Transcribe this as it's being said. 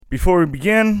Before we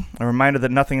begin, a reminder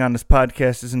that nothing on this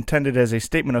podcast is intended as a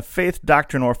statement of faith,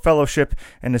 doctrine, or fellowship,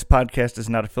 and this podcast is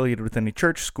not affiliated with any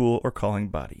church, school, or calling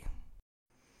body.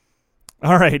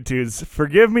 All right, dudes,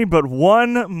 forgive me, but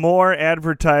one more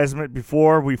advertisement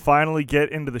before we finally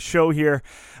get into the show here.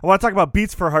 I want to talk about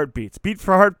Beats for Heartbeats. Beats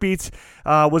for Heartbeats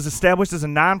was established as a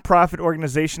nonprofit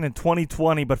organization in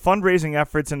 2020, but fundraising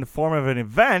efforts in the form of an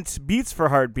event, Beats for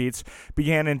Heartbeats,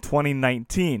 began in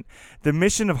 2019. The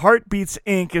mission of Heartbeats,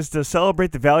 Inc. is to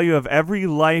celebrate the value of every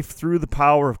life through the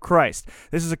power of Christ.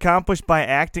 This is accomplished by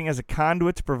acting as a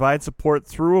conduit to provide support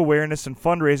through awareness and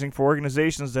fundraising for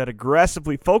organizations that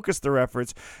aggressively focus their efforts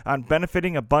on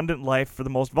benefiting abundant life for the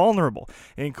most vulnerable,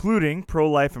 including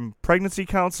pro-life and pregnancy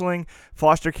counseling,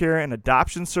 foster care and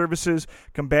adoption services,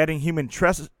 combating human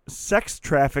sex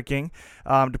trafficking,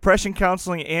 depression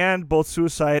counseling, and both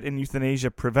suicide and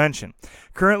euthanasia prevention.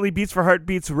 Currently, Beats for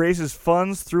Heartbeats raises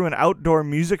funds through an outdoor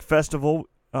music festival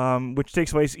which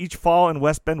takes place each fall in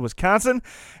West Bend, Wisconsin.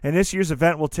 And this year's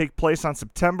event will take place on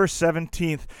September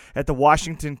 17th at the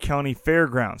Washington County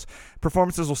Fairgrounds.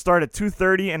 Performances will start at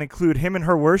 2:30 and include Him and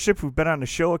Her Worship, who've been on the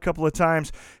show a couple of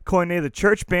times. Koine the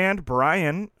Church Band,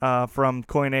 Brian from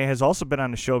Koine has also been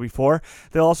on the show before.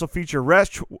 They'll also feature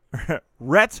Rhett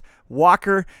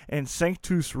Walker and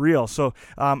Sanctus Real. So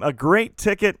a great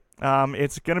ticket.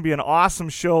 It's going to be an awesome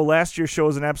show. Last year's show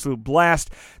was an absolute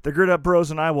blast. The Gird Up Bros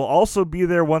and I will also be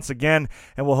there once again,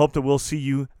 and we'll hope that we'll see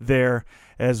you there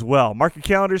as well. Mark your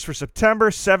calendars for September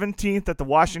 17th at the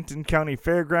Washington County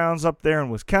Fairgrounds up there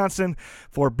in Wisconsin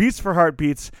for Beats for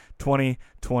Heartbeats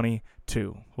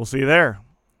 2022. We'll see you there.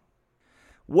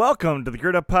 Welcome to the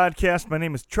Gird Up Podcast. My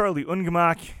name is Charlie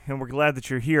Ungemach, and we're glad that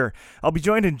you're here. I'll be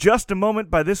joined in just a moment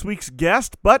by this week's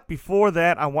guest, but before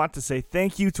that, I want to say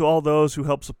thank you to all those who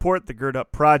help support the Gird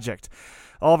Up Project.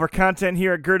 All of our content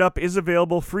here at Gird Up is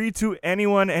available free to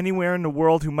anyone, anywhere in the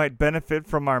world who might benefit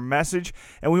from our message,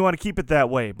 and we want to keep it that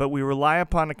way, but we rely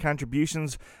upon the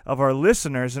contributions of our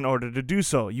listeners in order to do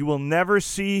so. You will never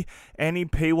see any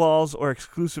paywalls or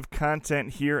exclusive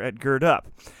content here at Gird Up.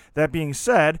 That being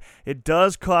said, it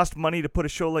does cost money to put a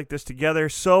show like this together,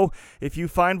 so if you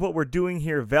find what we're doing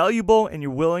here valuable and you're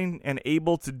willing and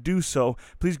able to do so,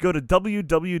 please go to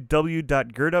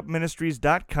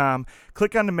www.girdupministries.com,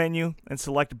 click on the menu, and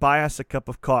select Buy Us a Cup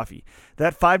of Coffee.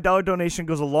 That $5 donation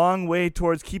goes a long way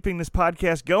towards keeping this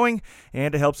podcast going,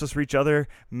 and it helps us reach other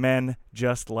men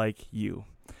just like you.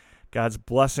 God's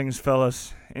blessings,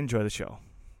 fellas. Enjoy the show.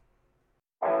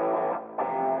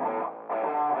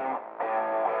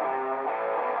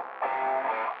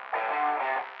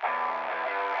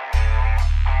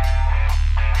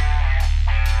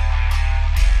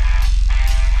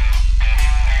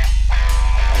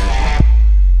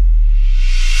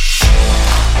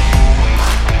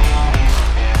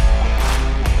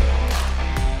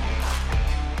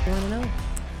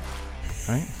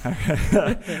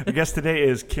 Our guest today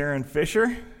is Karen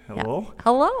Fisher. Hello. Yeah.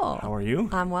 Hello. How are you?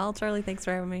 I'm well, Charlie. Thanks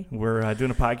for having me. We're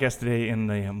doing a podcast today in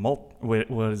the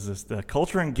the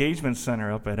Culture Engagement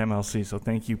Center up at MLC. So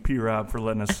thank you, P-Rob, for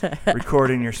letting us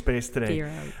record in your space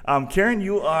today. Karen,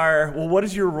 you are, what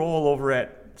is your role over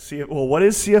at what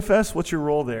is CFS? What's your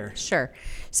role there? Sure.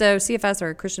 So CFS,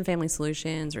 or Christian Family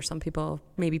Solutions, or some people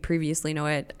maybe previously know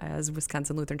it as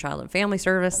Wisconsin Lutheran Child and Family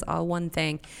Service, all one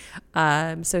thing. So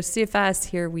CFS,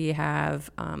 here we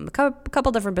have a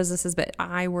couple different businesses, but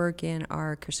I work in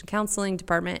our Christian counseling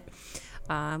department.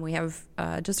 We have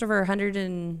just over 100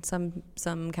 and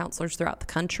some counselors throughout the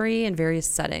country in various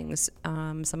settings.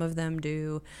 Some of them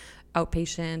do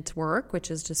outpatient work, which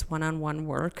is just one-on-one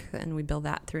work, and we bill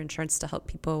that through insurance to help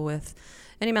people with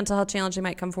any mental health challenge they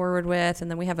might come forward with. And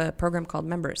then we have a program called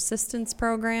Member Assistance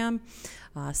Program.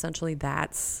 Essentially,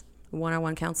 that's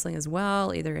one-on-one counseling as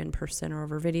well, either in person or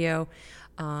over video.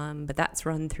 But that's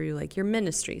run through like your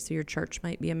ministry. So your church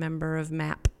might be a member of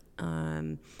MAP,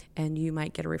 and you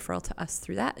might get a referral to us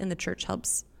through that, and the church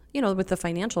helps, with the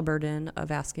financial burden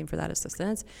of asking for that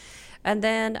assistance. And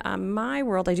then my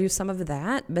world, I do some of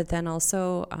that, but then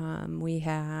also we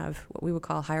have what we would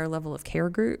call higher level of care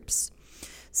groups.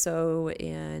 So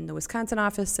in the Wisconsin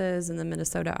offices and the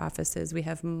Minnesota offices, we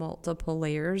have multiple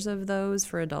layers of those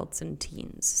for adults and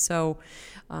teens. So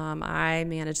I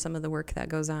manage some of the work that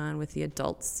goes on with the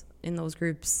adults in those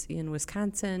groups in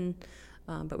Wisconsin.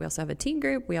 But we also have a teen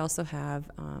group. We also have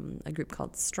a group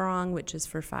called Strong, which is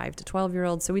for 5 to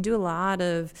 12-year-olds. So we do a lot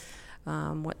of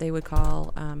what they would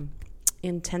call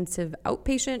intensive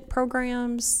outpatient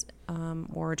programs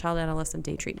or child adolescent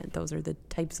day treatment. Those are the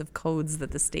types of codes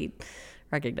that the state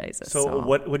recognizes. So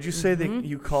what would you say that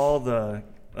you call the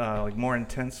like more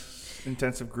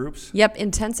intensive groups? Yep,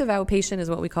 intensive outpatient is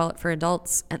what we call it for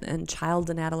adults, and then child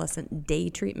and adolescent day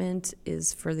treatment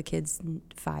is for the kids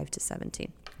 5 to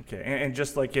 17. Okay, and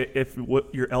just like if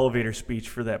what your elevator speech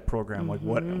for that program, like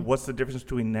what's the difference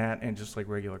between that and just like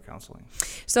regular counseling?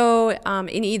 So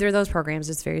in either of those programs,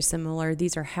 it's very similar.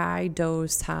 These are high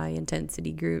dose, high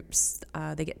intensity groups.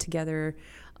 They get together.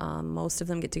 Most of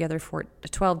them get together for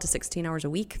 12 to 16 hours a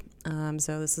week.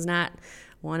 So this is not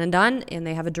one and done, and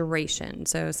they have a duration.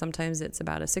 So sometimes it's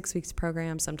about a 6 weeks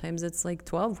program. Sometimes it's like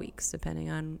 12 weeks,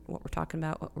 depending on what we're talking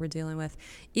about, what we're dealing with.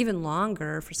 Even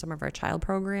longer for some of our child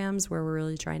programs where we're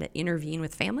really trying to intervene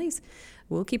with families.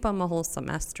 We'll keep them a whole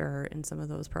semester in some of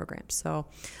those programs. So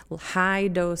high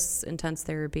dose intense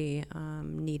therapy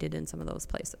needed in some of those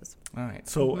places. All right.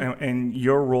 So and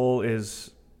your role is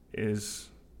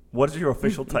what is your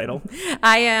official title?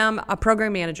 I am a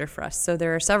program manager for us. So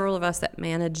there are several of us that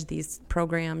manage these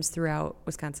programs throughout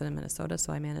Wisconsin and Minnesota.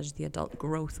 So I manage the adult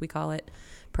growth, we call it,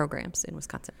 programs in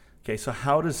Wisconsin. Okay, so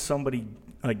how does somebody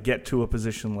get to a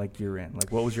position like you're in? Like,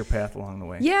 what was your path along the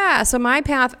way? Yeah, so my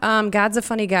path, God's a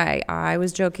funny guy. I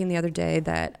was joking the other day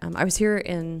that I was here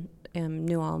in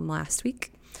New Ulm last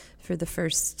week for the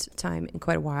first time in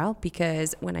quite a while,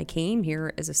 because when I came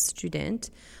here as a student,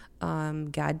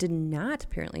 God did not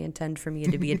apparently intend for me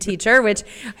to be a teacher, which,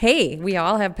 hey, we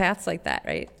all have paths like that,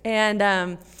 right?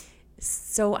 And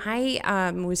so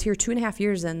I was here 2.5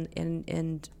 years,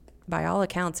 and by all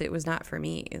accounts, it was not for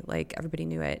me. Like, everybody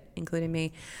knew it, including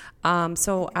me.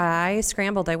 So I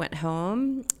scrambled. I went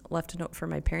home, left a note for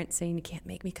my parents saying, you can't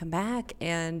make me come back.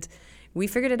 And we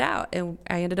figured it out. And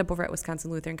I ended up over at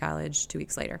Wisconsin Lutheran College 2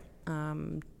 weeks later.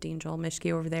 Dean Joel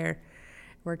Mischke over there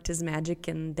worked his magic,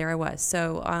 and there I was.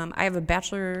 So I have a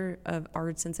Bachelor of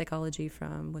Arts in Psychology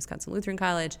from Wisconsin Lutheran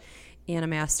College and a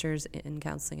Master's in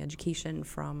Counseling Education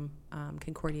from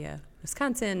Concordia,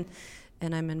 Wisconsin.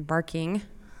 And I'm embarking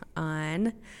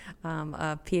on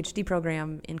a PhD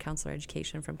program in counselor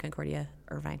education from Concordia,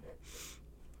 Irvine.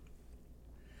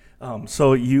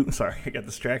 Sorry, I got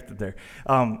distracted there.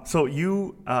 So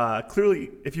you clearly,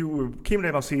 if you came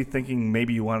to MLC thinking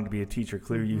maybe you wanted to be a teacher,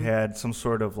 clearly you had some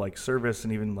sort of like service,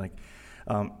 and even like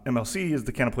MLC is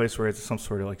the kind of place where it's some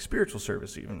sort of like spiritual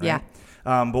service even, right?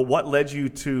 Yeah. But what led you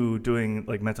to doing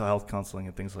like mental health counseling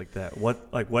and things like that?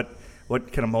 What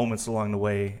kind of moments along the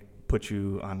way put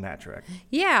you on that track?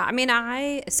 Yeah, I mean,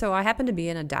 I happen to be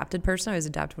an adopted person. I was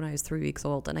adopted when I was 3 weeks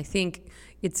old, and I think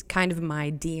it's kind of my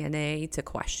DNA to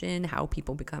question how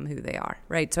people become who they are,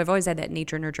 right? So I've always had that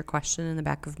nature-nurture question in the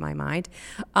back of my mind.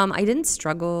 I didn't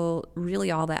struggle really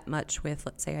all that much with,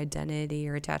 let's say, identity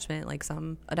or attachment like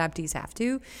some adoptees have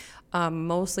to,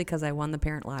 mostly because I won the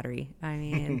parent lottery. I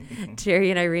mean, Jerry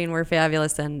and Irene were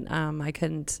fabulous, and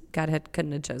God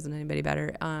couldn't have chosen anybody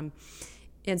better.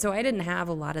 And so I didn't have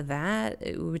a lot of that,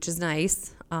 which is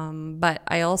nice. But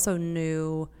I also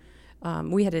knew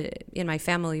in my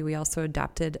family, we also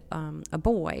adopted a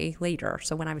boy later.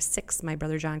 So when I was 6, my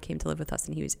brother John came to live with us,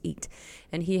 and he was 8.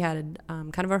 And he had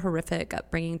kind of a horrific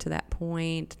upbringing to that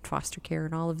point, foster care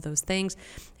and all of those things.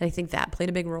 And I think that played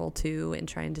a big role, too, in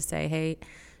trying to say, hey,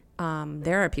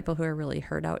 there are people who are really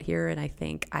hurt out here, and I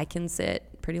think I can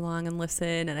sit pretty long and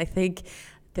listen. And I think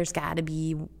there's got to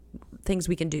be things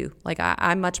we can do. Like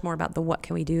I'm much more about the what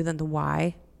can we do than the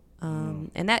why.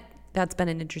 And that's been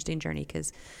an interesting journey,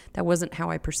 because that wasn't how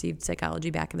I perceived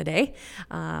psychology back in the day.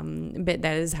 But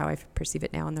that is how I perceive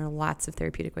it now. And there are lots of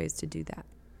therapeutic ways to do that.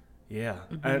 Yeah.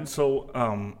 And so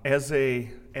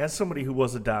as somebody who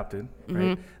was adopted,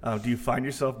 right, do you find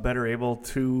yourself better able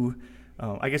to,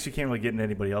 I guess you can't really get in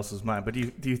anybody else's mind, but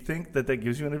do you think that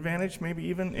gives you an advantage, maybe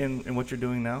even in what you're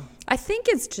doing now? I think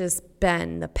it's just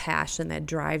been the passion that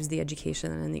drives the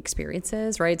education and the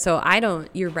experiences, right? So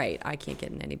you're right, I can't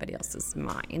get in anybody else's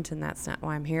mind, and that's not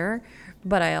why I'm here.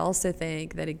 But I also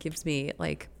think that it gives me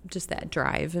like just that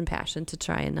drive and passion to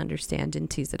try and understand and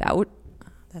tease it out.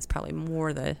 That's probably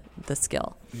more the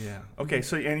skill. Yeah. Okay.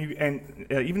 So even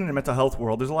in the mental health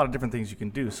world, there's a lot of different things you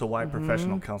can do. So why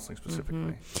professional counseling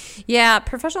specifically? Yeah,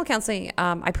 professional counseling.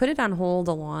 I put it on hold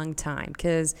a long time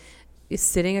because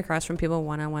sitting across from people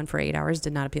one-on-one for 8 hours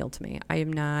did not appeal to me. I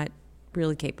am not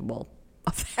really capable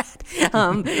of that.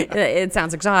 It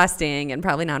sounds exhausting and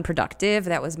probably non-productive.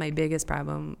 That was my biggest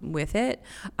problem with it.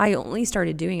 I only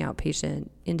started doing outpatient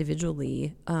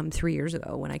individually 3 years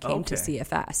ago when I came to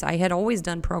CFS. I had always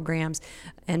done programs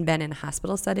and been in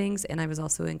hospital settings, and I was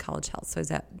also in college health. So I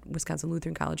was at Wisconsin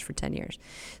Lutheran College for 10 years.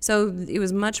 So it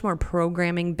was much more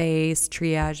programming-based,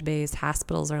 triage-based.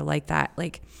 Hospitals are like that.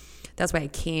 Like, that's why I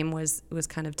came was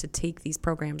kind of to take these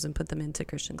programs and put them into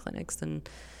Christian clinics. And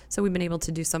so we've been able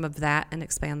to do some of that and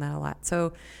expand that a lot.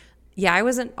 So Yeah, I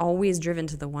wasn't always driven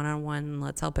to the one-on-one,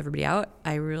 let's help everybody out.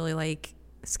 I really like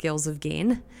skills of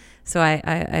gain. So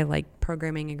I like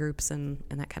programming in groups and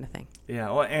that kind of thing.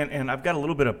 Yeah, well, and I've got a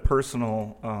little bit of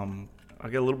personal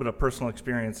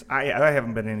experience. I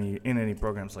haven't been in any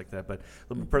programs like that, but a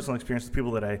little bit of personal experience with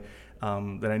people that I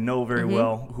know very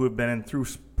well who have been through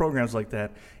programs like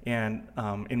that. And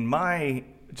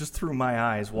just through my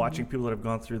eyes, watching people that have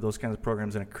gone through those kinds of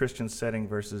programs in a Christian setting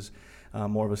versus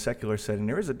more of a secular setting,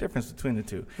 there is a difference between the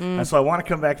two. So I want to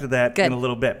come back to that in a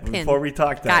little bit. Before we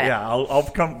talk that,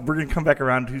 we're going to come back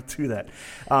around to that.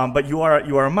 But you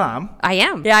are a mom. I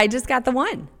am. Yeah, I just got the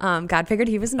one. God figured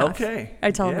he was enough. Okay.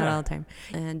 I tell him that all the time.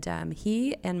 And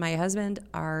he and my husband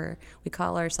we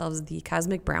call ourselves the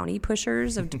Cosmic Brownie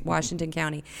Pushers of Washington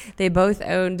County. They both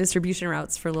own distribution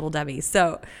routes for Little Debbie.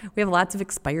 So we have lots of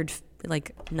expired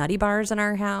like nutty bars in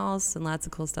our house and lots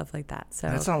of cool stuff like that. So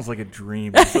that sounds like a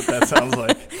dream. That's what that sounds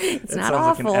like. It's not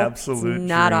awful. Like an absolute it's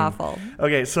not dream. awful.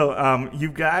 Okay, so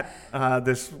you've got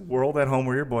this world at home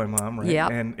where you're a boy mom, right?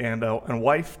 Yep. And a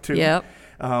wife too. Yep.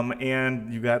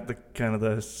 And you got the kind of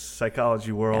the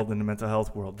psychology world and the mental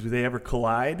health world. Do they ever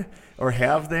collide, or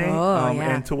have they?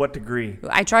 And to what degree?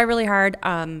 I try really hard.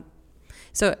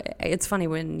 So it's funny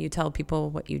when you tell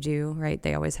people what you do, right?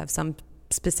 They always have some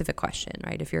specific question,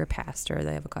 right? If you're a pastor,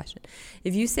 they have a question.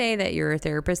 If you say that you're a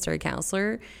therapist or a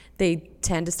counselor, they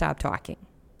tend to stop talking,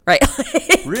 right?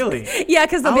 Really? Yeah,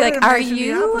 because they'll be like, "Are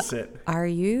you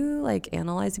like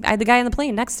analyzing?" I had the guy on the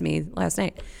plane next to me last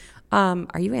night. Are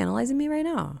you analyzing me right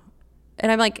now?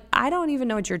 And I'm like, I don't even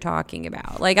know what you're talking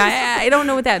about. Like, I don't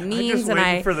know what that means.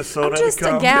 I'm just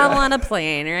a gal on a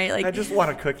plane, right? Like, I just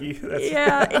want a cookie.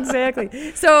 Yeah,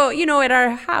 exactly. So, at our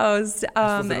house, they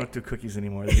don't do cookies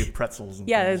anymore. They do pretzels. And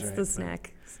it's things, the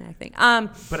snack thing.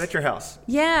 But at your house,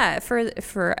 yeah, for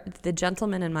the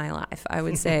gentlemen in my life, I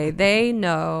would say they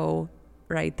know,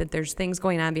 right, that there's things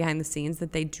going on behind the scenes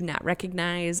that they do not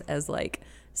recognize as like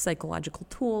psychological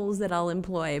tools that I'll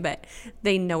employ, but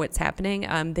they know it's happening.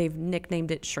 They've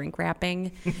nicknamed it shrink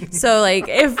wrapping. So like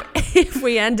if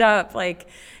we end up like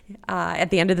at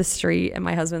the end of the street and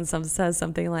my husband says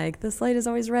something like, "This light is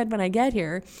always red when I get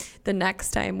here," the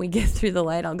next time we get through the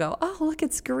light, I'll go, "Oh, look,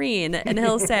 it's green." And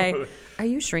he'll say, "Are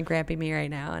you shrink wrapping me right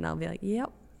now?" And I'll be like,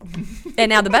 "Yep." And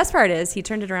now the best part is he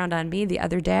turned it around on me the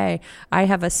other day. I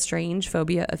have a strange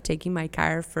phobia of taking my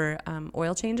car for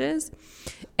oil changes.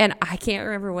 And I can't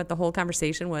remember what the whole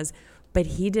conversation was, but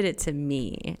he did it to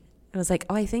me. I was like,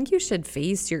 "Oh, I think you should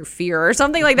face your fear," or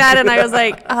something like that. And I was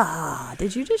like,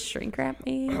 did you just shrink wrap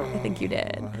me? I think you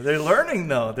did. They're learning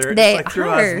though. They're like through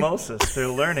osmosis. They're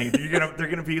learning. They're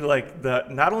gonna be like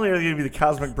not only are they gonna be the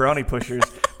Cosmic Brownie Pushers,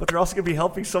 but they're also gonna be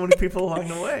helping so many people along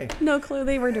the way. No clue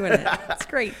they were doing it. It's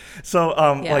great. So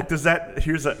like, does that?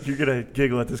 You're gonna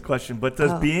giggle at this question, but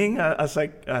does being what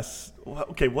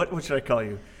should I call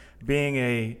you? Being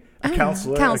a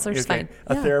counselor, counselor's fine.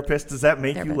 A therapist, does that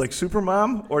make you like super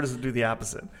mom, or does it do the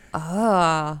opposite?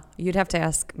 You'd have to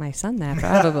ask my son that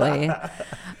probably.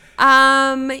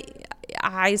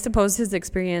 I suppose his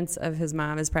experience of his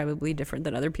mom is probably different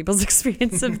than other people's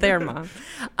experience of their mom.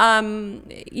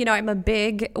 I'm a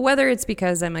big, whether it's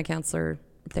because I'm a counselor,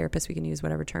 therapist, we can use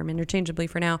whatever term interchangeably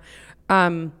for now,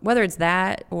 whether it's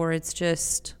that or it's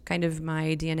just kind of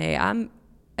my DNA.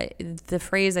 The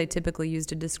phrase I typically use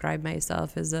to describe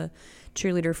myself is a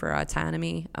cheerleader for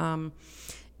autonomy.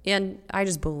 And I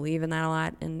just believe in that a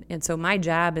lot. And so my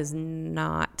job is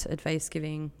not advice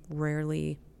giving.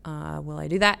 Rarely will I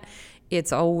do that.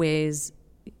 It's always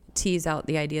tease out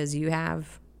the ideas you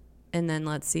have, and then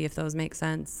let's see if those make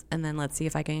sense, and then let's see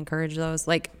if I can encourage those.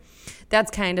 Like, that's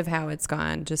kind of how it's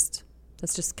gone.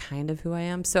 That's just kind of who I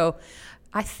am. So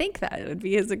I think that would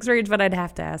be his experience, but I'd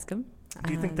have to ask him.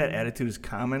 Do you think that attitude is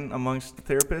common amongst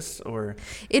therapists, or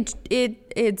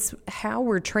it's how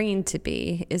we're trained to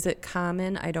be? Is it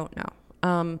common? I don't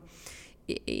know.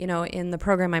 In the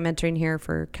program I'm entering here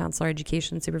for counselor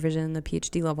education supervision, the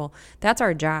PhD level, that's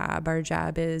our job. Our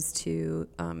job is to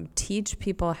teach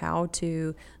people how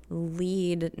to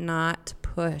lead, not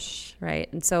push,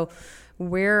 right? And so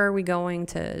where are we going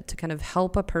to kind of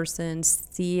help a person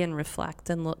see and reflect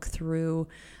and look through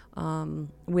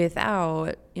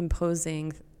without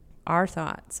imposing our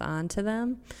thoughts onto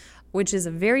them, which is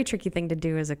a very tricky thing to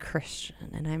do as a Christian,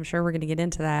 and I'm sure we're going to get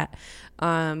into that.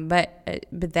 But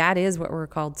that is what we're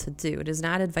called to do. It is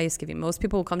not advice giving. Most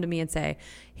people will come to me and say,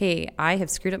 "Hey, I have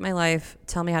screwed up my life.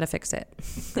 Tell me how to fix it."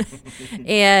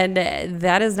 And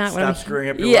that is not what I'm... Stop screwing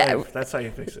up your life. That's how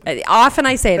you fix it. Often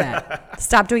I say that.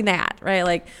 Stop doing that,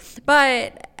 right?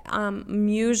 But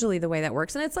usually the way that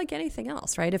works, and it's like anything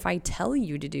else, right? If I tell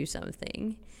you to do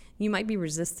something, you might be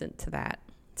resistant to that.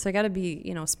 So I got to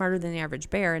be, smarter than the average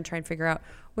bear and try and figure out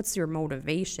what's your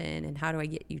motivation and how do I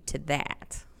get you to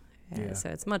that. Yeah. So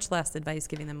it's much less advice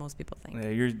giving than most people think.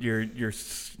 Yeah,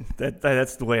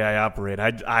 that's the way I operate.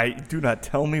 I do not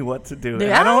tell me what to do.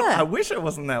 Yeah. I wish it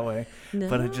wasn't that way,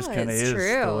 but it just kind of is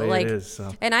true. the way it is.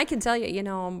 So. And I can tell you,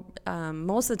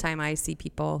 most of the time I see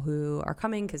people who are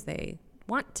coming because they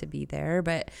want to be there,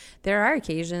 but there are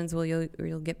occasions where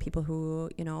you'll get people who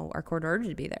are court ordered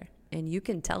to be there, and you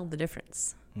can tell the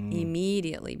difference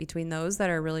immediately between those that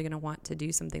are really going to want to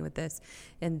do something with this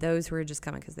and those who are just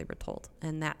coming because they were told.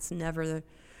 And that's never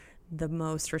the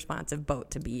most responsive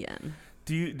boat to be in.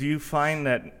 Do you find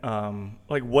that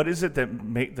what is it that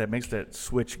makes that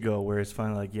switch go where it's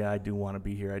finally like, yeah, I do want to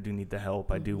be here, I do need the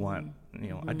help, I do want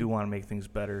I do want to make things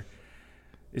better?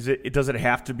 Does it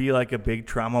have to be like a big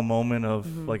trauma moment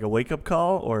of like a wake up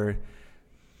call, or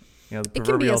the it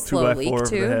can be a proverbial slow 2x4 leak over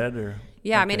too. the head? Or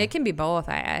Yeah, okay. I mean, it can be both.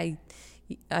 I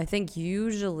think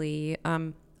usually,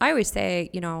 I always say,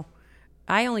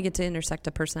 I only get to intersect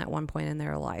a person at one point in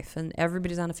their life, and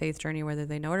everybody's on a faith journey, whether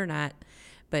they know it or not.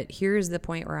 But here's the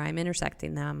point where I'm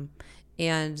intersecting them.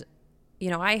 And,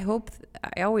 I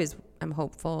always am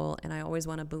hopeful, and I always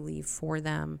want to believe for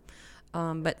them.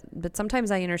 But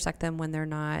sometimes I intersect them when they're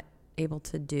not able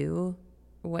to do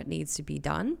what needs to be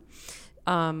done.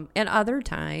 And other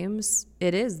times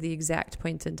it is the exact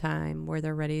point in time where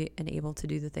they're ready and able to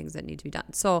do the things that need to be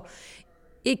done. So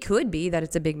it could be that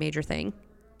it's a big major thing,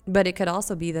 but it could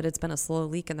also be that it's been a slow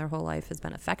leak and their whole life has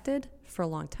been affected for a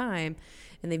long time,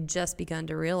 and they've just begun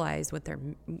to realize what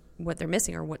they're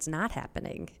missing or what's not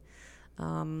happening.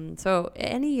 So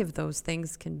any of those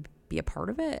things can be a part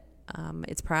of it.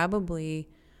 It's probably,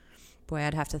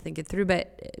 I'd have to think it through,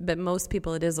 but most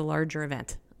people, it is a larger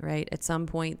event, right? At some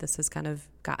point, this has kind of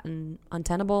gotten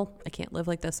untenable. I can't live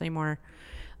like this anymore.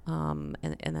 And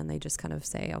then they just kind of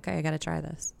say, okay, I got to try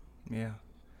this. Yeah.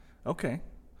 Okay.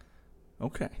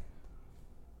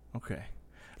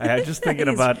 I just thinking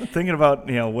about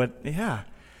what. Yeah.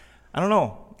 I don't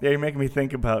know. Yeah, you're making me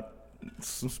think about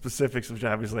some specifics, which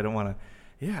obviously I don't want to.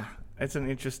 Yeah, it's an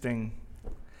interesting.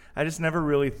 I just never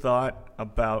really thought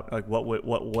about like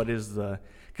what is the,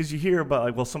 because you hear about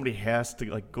like, well, somebody has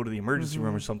to like go to the emergency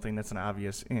room or something. That's an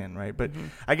obvious in, right? But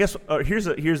I guess here's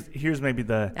maybe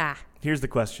here's the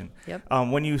question. Yep.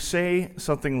 When you say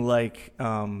something like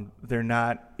they're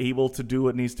not able to do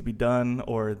what needs to be done,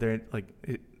 or they're like,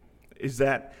 is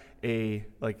that a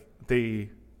like they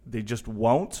just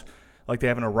won't, like they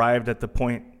haven't arrived at the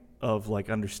point of like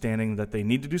understanding that they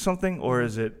need to do something, or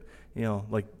is it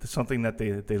like something that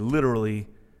they literally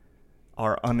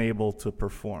are unable to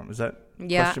perform? Does that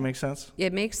question make sense?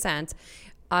 It makes sense.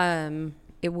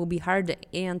 It will be hard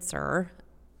to answer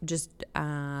just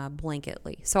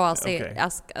blanketly. So I'll say Okay.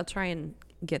 I'll try and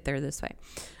get there this way.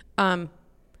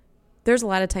 There's a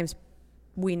lot of times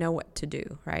we know what to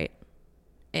do, right?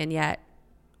 And yet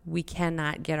we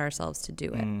cannot get ourselves to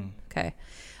do it. Okay.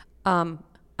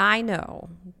 I know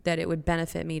that it would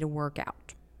benefit me to work out.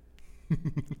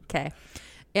 Okay.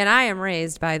 And I am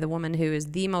raised by the woman who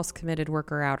is the most committed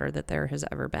worker-outer that there has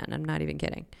ever been. I'm not even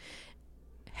kidding.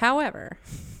 However,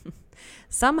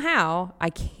 somehow I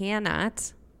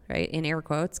cannot, right, in air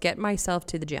quotes, get myself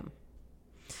to the gym.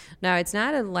 Now, it's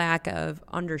not a lack of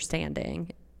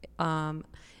understanding, and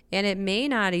it may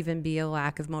not even be a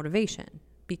lack of motivation,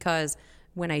 because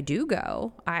when I do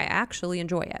go, I actually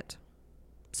enjoy it.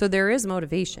 So there is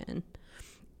motivation.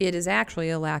 It is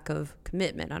actually a lack of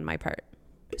commitment on my part.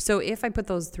 So if I put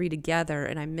those three together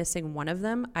and I'm missing one of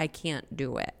them, I can't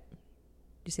do it.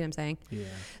 Do you see what I'm saying? Yeah.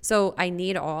 So I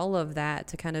need all of that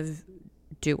to kind of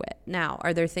do it. Now,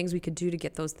 are there things we could do to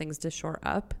get those things to shore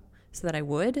up so that I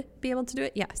would be able to do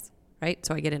it? Yes. Right?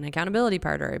 So I get an accountability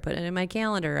part, or I put it in my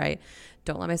calendar. I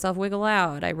don't let myself wiggle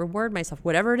out. I reward myself.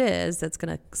 Whatever it is that's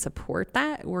going to support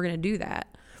that, we're going to do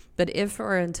that. But if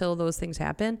or until those things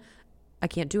happen, I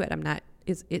can't do it. I'm not,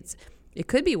 it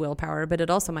could be willpower, but it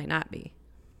also might not be.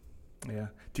 Yeah.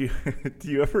 Do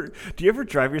you ever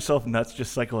drive yourself nuts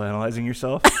just psychoanalyzing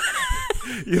yourself?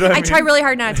 You know what I mean? Try really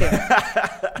hard not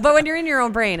to. But when you're in your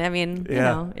own brain, I mean, you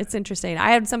know, it's interesting.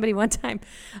 I had somebody one time,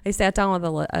 I sat down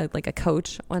with a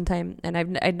coach one time, and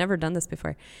I'd never done this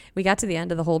before. We got to the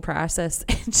end of the whole process,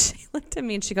 and she looked at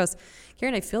me and she goes,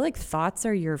 "Karen, I feel like thoughts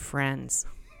are your friends."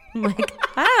 I'm like,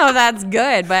 I don't know if that's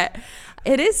good, but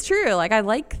it is true. Like, I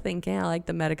like thinking, I like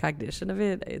the metacognition of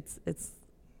it.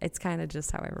 It's kind of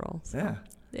just how I roll. So,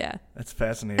 yeah. That's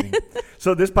fascinating.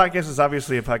 So this podcast is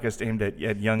obviously a podcast aimed at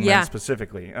young men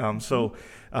specifically. Oh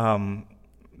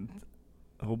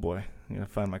boy, I'm going to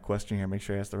find my question here, make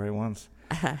sure I ask the right ones.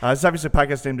 It's obviously a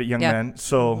podcast aimed at young men.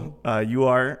 So you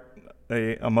are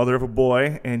a mother of a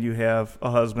boy, and you have a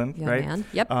husband, Young right? man.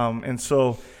 Yep. And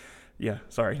so, yeah,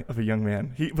 sorry, of a young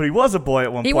man. But he was a boy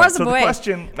at one point. He was a so boy. The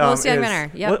question Most young is, men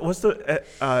are. Yep. what's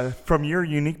the from your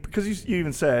unique? Because you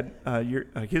even said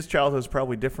his childhood is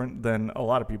probably different than a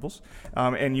lot of people's,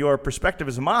 and your perspective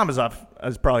as a mom is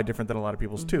probably different than a lot of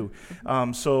people's too.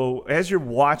 So as you're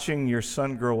watching your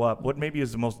son grow up, what maybe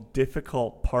is the most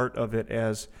difficult part of it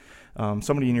as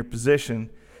somebody in your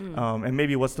position, and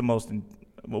maybe what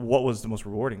was the most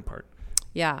rewarding part?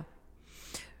 Yeah.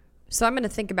 So I'm going to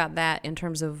think about that in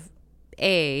terms of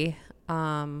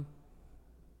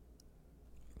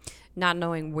not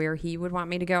knowing where he would want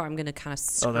me to go. I'm going to kind of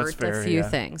skirt a few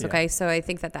things. Okay. So I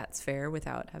think that's fair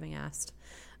without having asked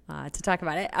to talk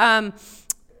about it.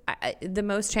 The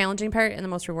most challenging part and the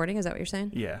most rewarding, is that what you're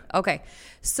saying? Yeah. Okay.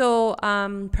 So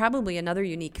probably another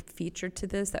unique feature to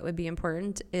this that would be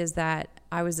important is that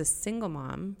I was a single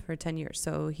mom for 10 years.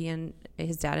 So he and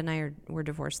his dad and I were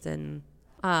divorced in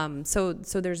so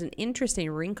there's an interesting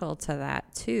wrinkle to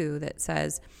that too that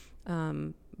says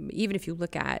even if you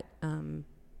look at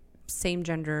same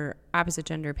gender, opposite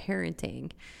gender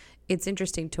parenting, it's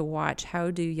interesting to watch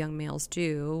how do young males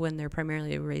do when they're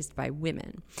primarily raised by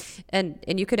women. And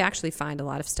you could actually find a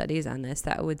lot of studies on this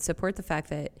that would support the fact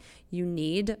that you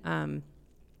need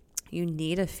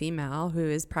a female who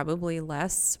is probably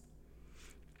less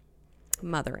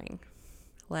mothering,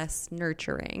 less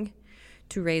nurturing,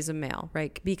 to raise a male,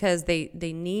 right? Because they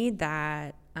need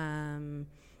that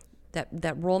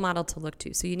that role model to look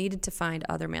to. So you needed to find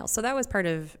other males. So that was part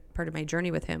of my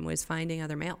journey with him, was finding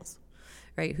other males,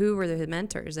 right? Who were the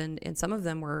mentors, and some of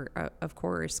them were of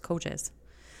course coaches.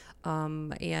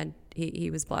 And he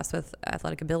was blessed with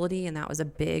athletic ability, and that was a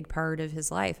big part of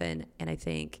his life. And I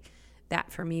think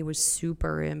that for me was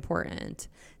super important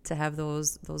to have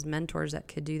those mentors that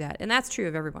could do that. And that's true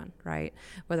of everyone, right?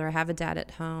 Whether I have a dad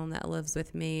at home that lives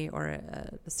with me, or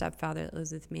a stepfather that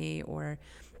lives with me, or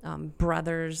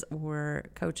brothers or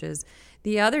coaches.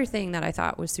 The other thing that I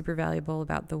thought was super valuable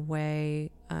about the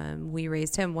way we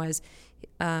raised him was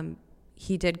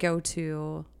he did go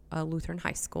to a Lutheran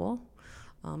high school,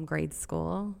 grade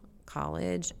school,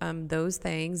 college, those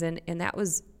things. And that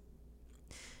was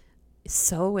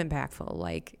so impactful.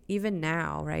 Like even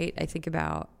now, right? I think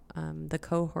about the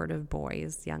cohort of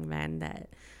boys, young men that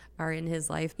are in his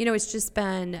life. You know, it's just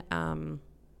been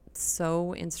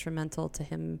so instrumental to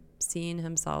him seeing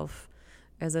himself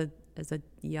as a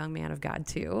young man of God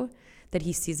too, that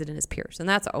he sees it in his peers. And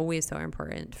that's always so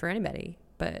important for anybody,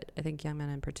 but I think young men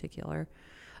in particular.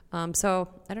 So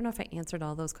I don't know if I answered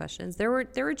all those questions. There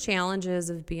were challenges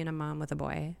of being a mom with a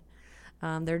boy.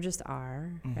 There just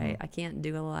are, right? I can't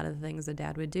do a lot of the things a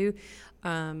dad would do.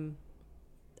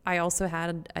 I also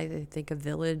had, I think, a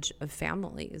village of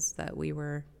families that we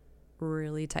were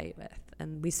really tight with,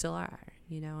 and we still are,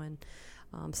 you know, and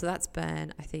so that's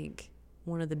been, I think,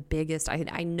 one of the biggest,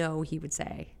 I know he would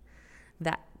say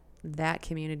that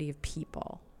community of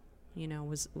people, you know,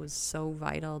 was so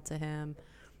vital to him,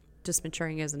 just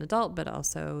maturing as an adult, but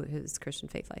also his Christian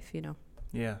faith life, you know.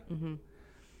 Yeah.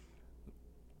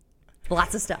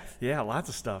 Lots of stuff. Yeah, lots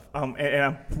of stuff. And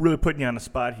I'm really putting you on the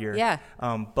spot here. Yeah.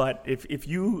 But if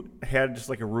you had just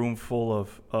like a room full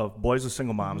of boys with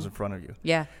single moms in front of you,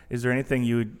 yeah, is there anything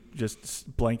you would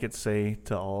just blanket say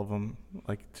to all of them,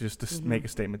 like just to make a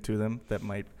statement to them that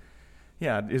might,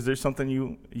 is there something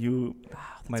you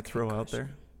might throw out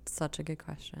there? Such a good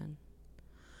question.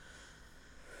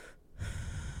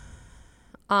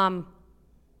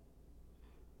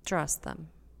 Trust them.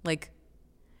 Like,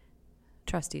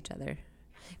 trust each other,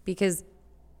 because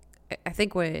I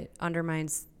think what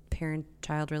undermines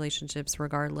parent-child relationships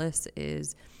regardless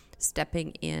is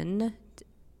stepping in,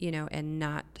 you know, and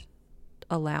not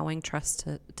allowing trust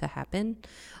to happen.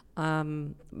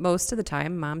 Most of the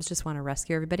time moms just want to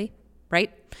rescue everybody,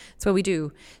 right? That's what we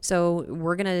do. So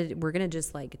we're gonna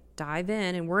just like dive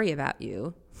in and worry about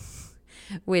you,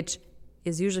 which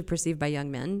is usually perceived by young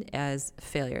men as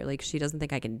failure. Like, she doesn't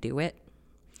think I can do it.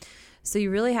 So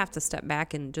you really have to step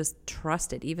back and just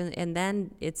trust it, and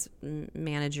then it's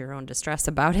manage your own distress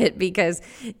about it, because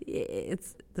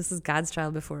this is God's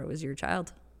child before it was your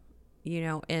child, you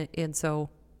know, and so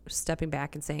stepping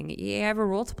back and saying, I have a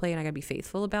role to play and I gotta be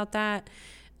faithful about that.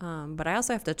 But I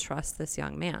also have to trust this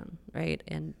young man, right?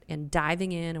 And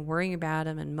diving in and worrying about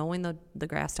him and mowing the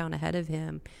grass down ahead of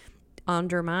him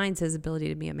undermines his ability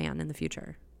to be a man in the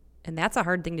future. And that's a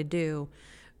hard thing to do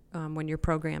when you're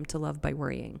programmed to love by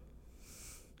worrying.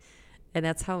 And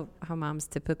that's how moms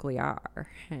typically are.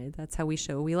 Right? That's how we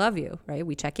show we love you, right?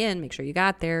 We check in, make sure you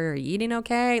got there. Are you eating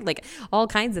okay? Like all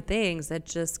kinds of things that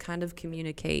just kind of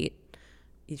communicate,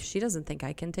 she doesn't think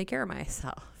I can take care of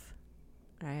myself.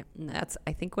 Right. And that's,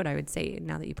 I think, what I would say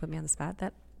now that you put me on the spot.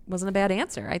 That wasn't a bad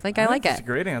answer. I think I like it. It's a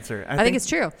great answer. I think it's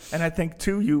true. And I think,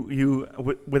 too, you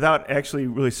without actually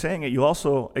really saying it, you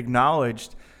also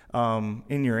acknowledged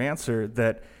in your answer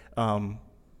that,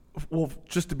 well,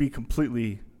 just to be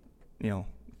completely,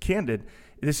 candid,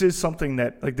 this is something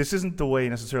that, like, this isn't the way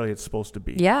necessarily it's supposed to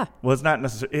be. Yeah. Well, it's not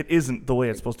necessarily, it isn't the way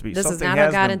it's supposed to be. This Something is not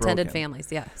has how God been intended broken. families,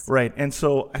 yes. Right. And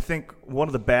so I think one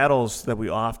of the battles that we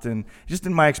often, just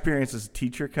in my experience as a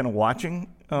teacher, kind of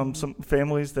watching some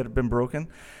families that have been broken,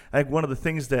 I think one of the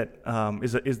things that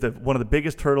is one of the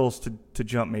biggest hurdles to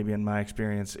jump, maybe in my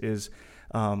experience, is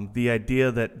the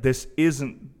idea that this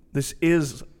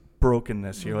is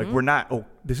brokenness here. Mm-hmm. Like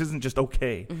this isn't just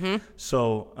okay. Mm-hmm.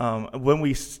 So when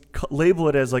we label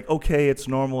it as like, okay, it's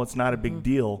normal, it's not a big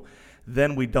deal,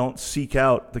 then we don't seek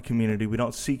out the community. We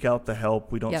don't seek out the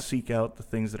help. We don't seek out the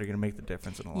things that are going to make the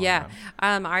difference in the long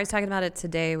run. I was talking about it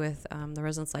today with the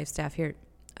Residence Life staff here.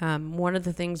 One of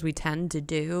the things we tend to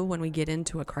do when we get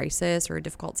into a crisis or a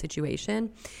difficult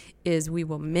situation is we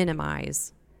will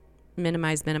minimize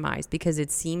because it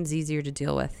seems easier to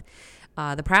deal with.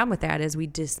 The problem with that is we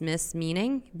dismiss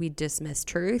meaning, we dismiss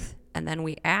truth, and then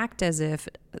we act as if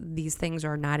these things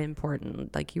are not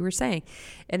important, like you were saying.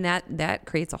 And that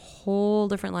creates a whole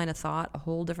different line of thought, a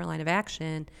whole different line of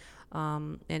action,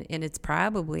 and it's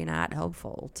probably not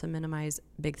helpful to minimize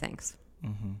big things.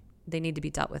 Mm-hmm. They need to be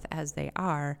dealt with as they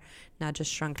are, not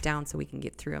just shrunk down so we can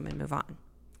get through them and move on.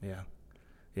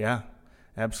 Yeah.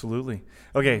 Absolutely.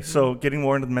 Okay, so getting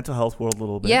more into the mental health world a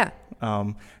little bit. Yeah.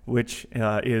 Which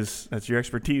that's your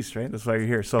expertise, right? That's why you're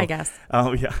here. So I guess.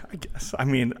 Yeah, I guess. I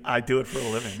mean, I do it for a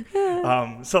living.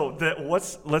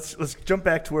 Let's jump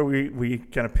back to where we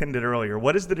kind of pinned it earlier.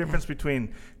 What is the difference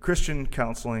between Christian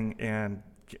counseling and,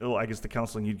 I guess, the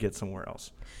counseling you'd get somewhere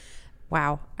else?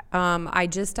 Wow. I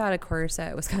just taught a course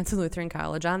at Wisconsin Lutheran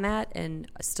College on that, and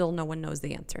still no one knows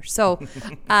the answer. So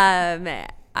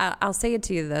I'll say it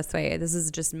to you this way. This is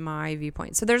just my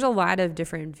viewpoint. So there's a lot of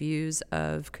different views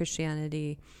of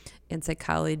Christianity and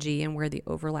psychology and where the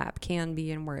overlap can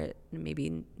be and where it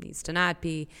maybe needs to not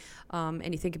be.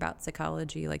 And you think about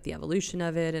psychology, like the evolution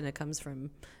of it, and it comes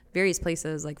from various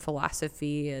places like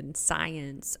philosophy and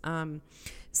science.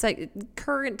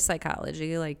 Current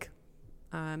psychology,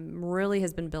 really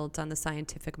has been built on the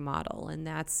scientific model, and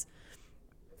that's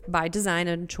by design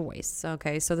and choice.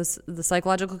 Okay, so the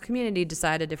psychological community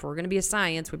decided if we're going to be a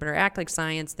science, we better act like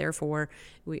science. Therefore,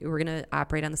 we're going to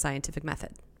operate on the scientific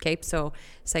method. Okay, so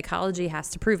psychology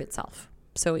has to prove itself.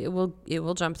 So it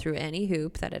will jump through any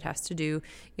hoop that it has to do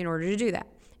in order to do that.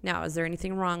 Now, is there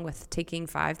anything wrong with taking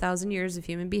 5,000 years of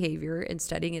human behavior and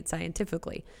studying it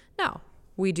scientifically? No.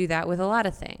 We do that with a lot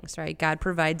of things, right? God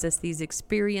provides us these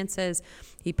experiences.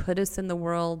 He put us in the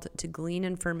world to glean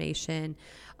information.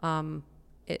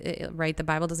 Right? The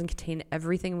Bible doesn't contain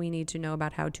everything we need to know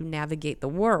about how to navigate the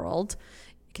world.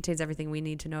 It contains everything we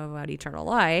need to know about eternal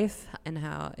life and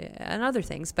other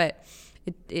things. But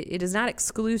it is not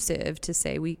exclusive to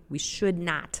say we should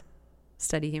not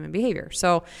study human behavior.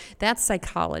 So that's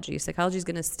psychology. Psychology is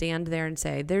going to stand there and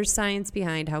say there's science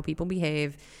behind how people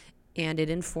behave, and it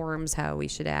informs how we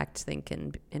should act, think,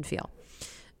 and feel.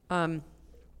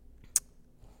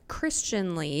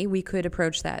 Christianly, we could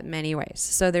approach that many ways.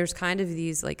 So there's kind of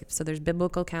these, there's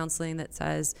biblical counseling that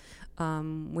says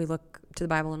we look to the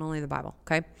Bible and only the Bible,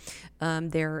 okay?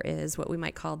 There is what we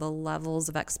might call the levels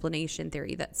of explanation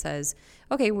theory that says,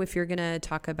 okay, if you're going to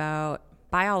talk about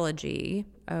biology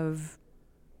of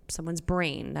someone's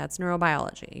brain, that's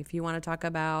neurobiology. If you want to talk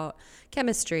about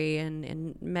chemistry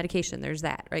and medication, there's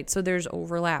that, right? So there's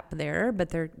overlap there, but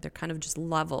they're kind of just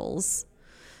levels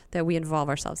that we involve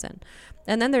ourselves in.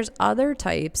 And then there's other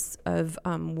types of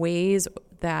ways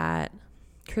that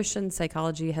Christian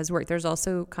psychology has worked. There's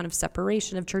also kind of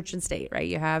separation of church and state, right?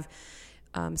 You have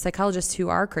psychologists who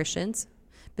are Christians,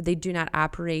 but they do not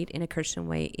operate in a Christian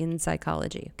way in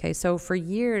psychology, okay? So for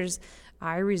years,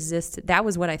 I resisted. That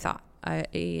was what I thought.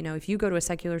 If you go to a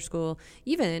secular school,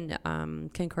 even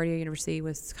Concordia University,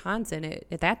 Wisconsin,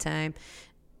 at that time,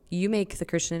 you make the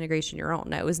Christian integration your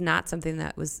own. It was not something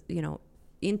that was,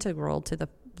 integral to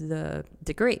the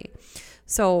degree.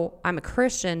 So I'm a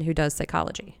Christian who does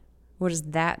psychology. What does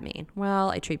that mean? Well,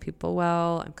 I treat people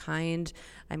well. I'm kind.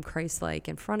 I'm Christ-like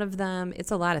in front of them. It's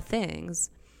a lot of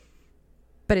things,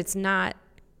 but it's not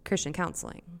Christian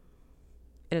counseling.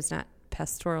 And it's not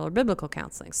pastoral or biblical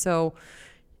counseling. So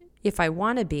if I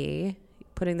want to be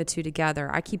putting the two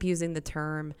together, I keep using the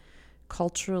term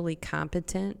culturally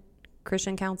competent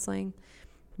Christian counseling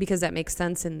because that makes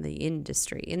sense in the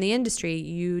industry. In the industry,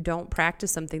 you don't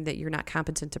practice something that you're not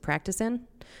competent to practice in.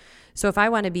 So if I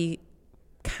want to be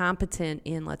competent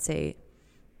in, let's say,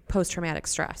 post-traumatic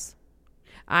stress.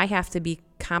 I have to be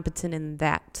competent in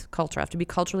that culture. I have to be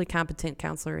culturally competent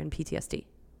counselor in PTSD.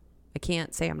 I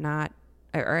can't say I'm not,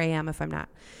 or I am if I'm not.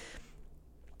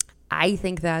 I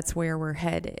think that's where we're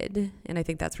headed, and I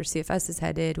think that's where CFS is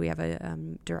headed. We have a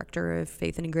director of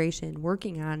faith integration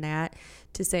working on that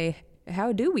to say,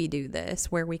 how do we do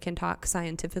this where we can talk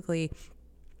scientifically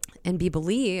and be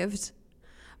believed,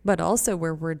 but also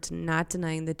where we're not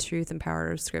denying the truth and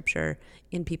power of Scripture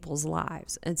in people's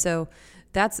lives. And so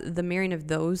that's the marrying of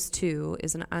those two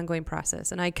is an ongoing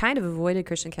process. And I kind of avoided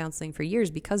Christian counseling for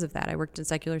years because of that. I worked in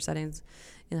secular settings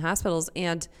in hospitals,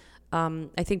 and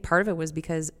I think part of it was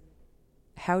because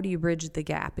how do you bridge the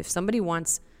gap? If somebody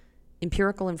wants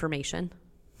empirical information,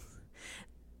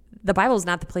 the Bible is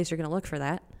not the place you're going to look for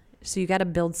that. So you got to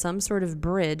build some sort of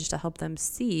bridge to help them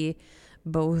see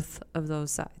both of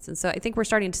those sides. And so I think we're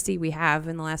starting to see, we have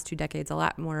in the last 2 decades, a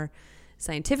lot more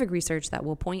scientific research that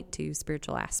will point to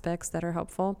spiritual aspects that are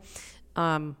helpful.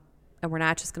 And we're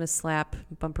not just going to slap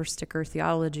bumper sticker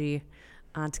theology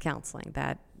onto counseling.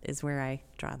 That is where I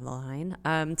draw the line.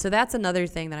 So that's another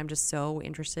thing that I'm just so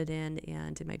interested in,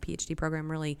 and in my PhD program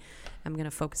really I'm going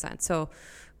to focus on. So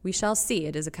we shall see.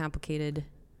 It is a complicated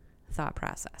thought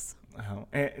process.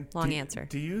 Long answer.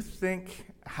 Do you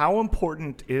think, how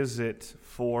important is it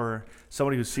for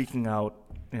somebody who's seeking out,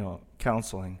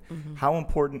 counseling? Mm-hmm. How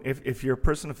important, if you're a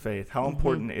person of faith, how mm-hmm.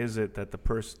 important is it that the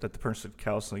person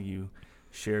counseling you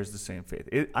shares the same faith?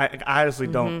 I honestly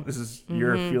mm-hmm. don't. This is mm-hmm.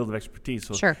 your field of expertise.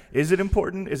 So sure. Is it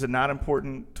important? Is it not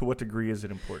important? To what degree is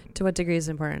it important? To what degree is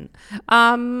it important?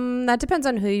 That depends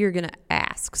on who you're going to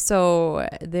ask. So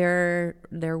there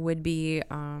would be.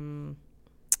 I'm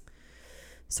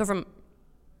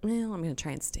going to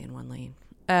try and stay in one lane.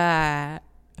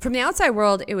 From the outside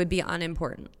world, it would be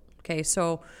unimportant. Okay,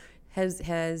 so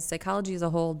has psychology as a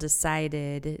whole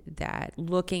decided that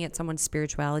looking at someone's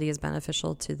spirituality is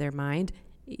beneficial to their mind?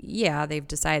 Yeah, they've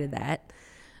decided that.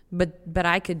 But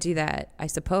I could do that, I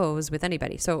suppose, with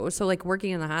anybody. So like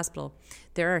working in the hospital,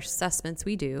 there are assessments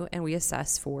we do, and we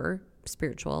assess for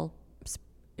spiritual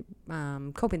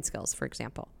coping skills, for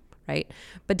example. Right?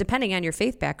 But depending on your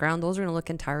faith background, those are going to look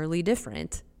entirely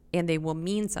different, and they will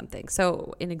mean something.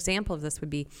 So an example of this would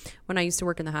be when I used to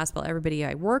work in the hospital, everybody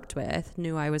I worked with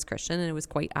knew I was Christian, and it was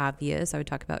quite obvious. I would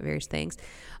talk about various things.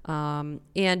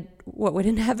 And what would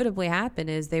inevitably happen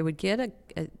is they would get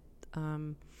a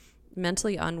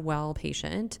mentally unwell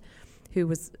patient who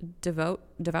was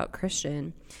devout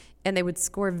Christian, and they would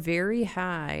score very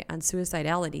high on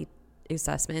suicidality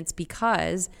assessments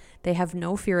because they have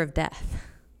no fear of death.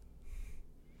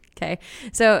 Okay,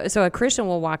 so a Christian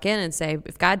will walk in and say,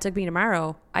 if God took me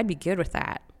tomorrow, I'd be good with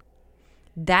that.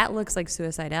 That looks like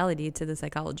suicidality to the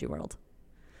psychology world.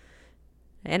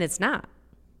 And it's not.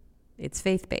 It's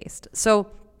faith-based. So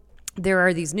there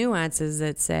are these nuances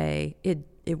that say it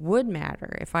would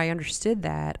matter. If I understood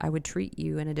that, I would treat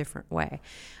you in a different way.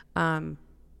 I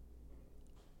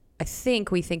think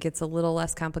we think it's a little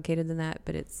less complicated than that,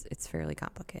 but it's fairly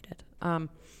complicated.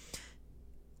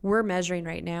 We're measuring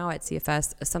right now at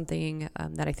CFS something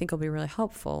that I think will be really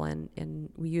helpful,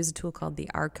 and we use a tool called the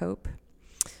RCOPE.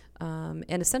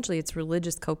 And essentially it's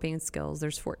religious coping skills.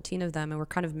 There's 14 of them, and we're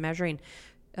kind of measuring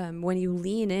when you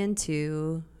lean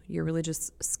into your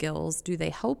religious skills, do they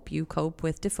help you cope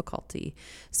with difficulty?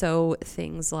 So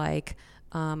things like,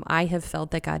 I have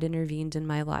felt that God intervened in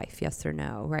my life, yes or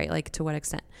no, right? Like to what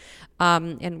extent?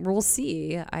 And we'll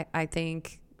see, I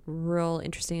think, real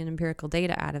interesting and empirical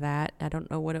data out of that. I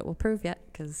don't know what it will prove yet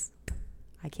because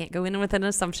I can't go in with an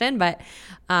assumption, but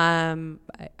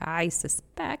I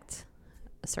suspect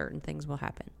certain things will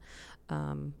happen.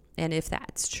 And if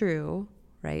that's true,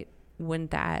 right,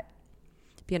 wouldn't that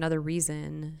be another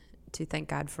reason to thank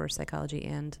God for psychology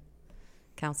and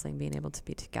counseling being able to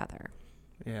be together?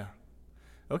 Yeah.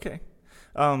 Okay.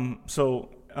 So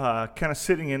kind of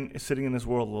sitting in this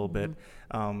world a little bit,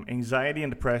 anxiety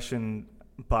and depression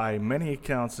by many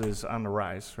accounts is on the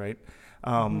rise, right?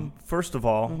 First of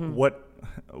all, I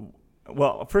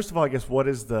guess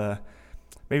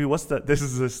this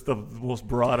is the most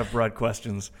broad of broad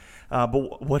questions,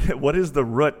 but what is the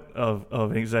root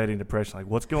of anxiety and depression? Like,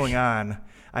 what's going on?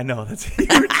 I know that's huge.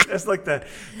 That's like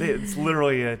it's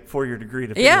literally a 4-year degree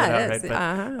to figure it out, right?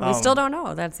 But, we still don't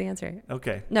know. That's the answer.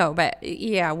 Okay. No, but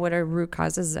yeah, what are root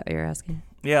causes that you're asking?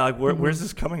 Yeah, like where's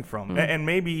this coming from? And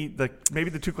maybe the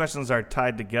two questions are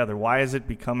tied together. Why is it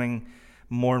becoming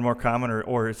more and more common,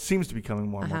 or it seems to be becoming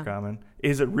more and more common?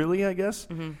 Is it really, I guess?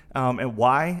 And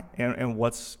why, and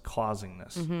what's causing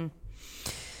this? Let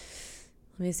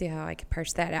me see how I can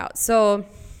parse that out. So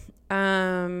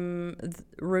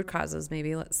root causes,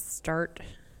 maybe. Let's start.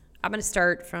 I'm going to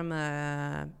start from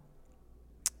a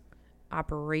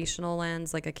operational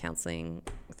lens, like a counseling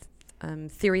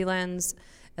theory lens,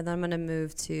 and then I'm going to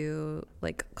move to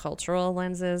like cultural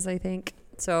lenses, I think.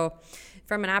 So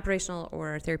from an operational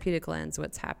or therapeutic lens,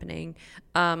 what's happening?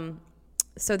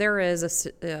 So there is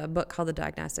a book called the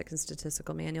Diagnostic and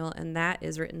Statistical Manual, and that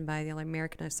is written by the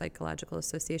American Psychological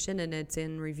Association, and it's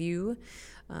in review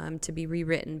to be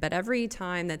rewritten. But every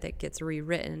time that gets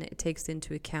rewritten, it takes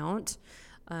into account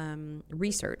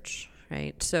research,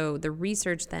 right? So the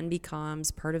research then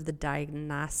becomes part of the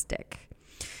diagnostic,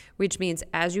 which means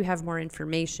as you have more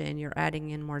information, you're adding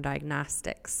in more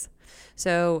diagnostics.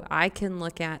 So I can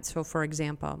look at, so for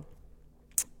example,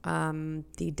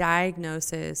 the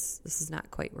diagnosis, this is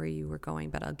not quite where you were going,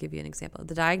 but I'll give you an example.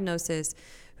 The diagnosis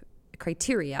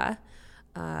criteria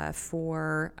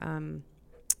for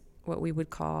what we would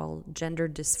call gender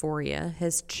dysphoria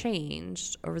has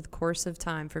changed over the course of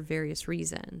time for various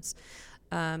reasons,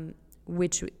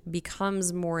 which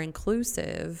becomes more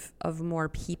inclusive of more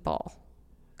people.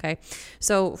 Okay,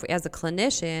 so as a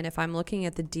clinician, if I'm looking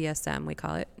at the DSM, we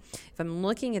call it, if I'm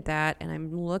looking at that and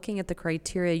I'm looking at the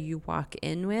criteria you walk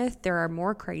in with, there are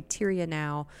more criteria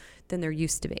now than there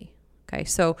used to be. Okay,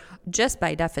 so just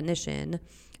by definition,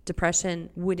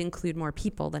 depression would include more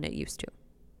people than it used to.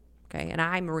 Okay, and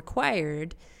I'm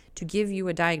required to give you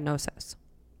a diagnosis.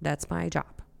 That's my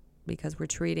job because we're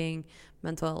treating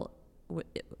mental, I'm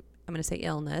going to say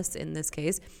illness in this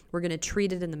case. We're going to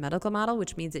treat it in the medical model,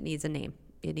 which means it needs a name.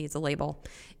 It needs a label.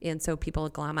 And so people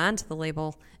glom onto the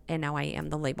label, and now I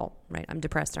am the label, right? I'm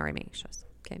depressed or I'm anxious,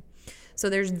 okay? So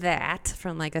there's that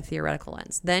from like a theoretical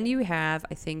lens. Then you have,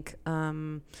 I think,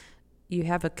 you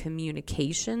have a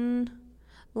communication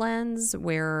lens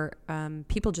where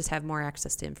people just have more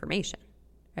access to information,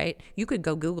 right? You could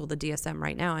go Google the DSM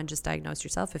right now and just diagnose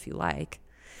yourself if you like.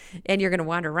 And you're going to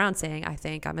wander around saying, I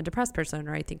think I'm a depressed person,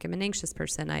 or I think I'm an anxious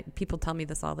person. People tell me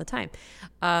this all the time.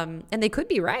 And they could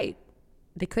be right.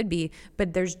 They could be,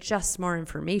 but there's just more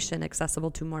information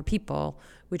accessible to more people,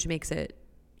 which makes it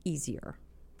easier.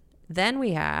 Then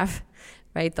we have,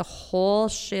 right, the whole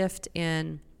shift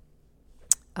in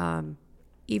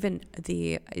even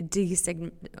the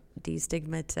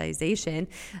destigmatization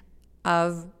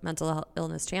of mental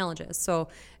illness challenges. So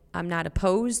I'm not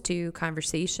opposed to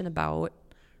conversation about,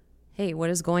 hey, what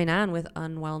is going on with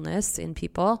unwellness in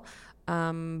people?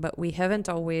 But we haven't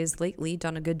always lately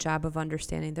done a good job of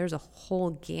understanding there's a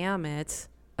whole gamut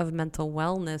of mental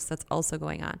wellness that's also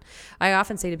going on. I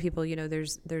often say to people,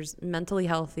 there's mentally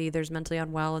healthy, there's mentally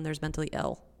unwell, and there's mentally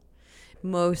ill.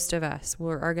 Most of us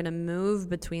are going to move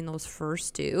between those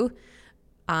first two,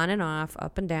 on and off,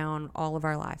 up and down, all of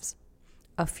our lives.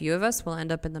 A few of us will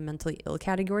end up in the mentally ill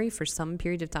category for some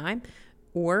period of time,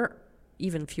 or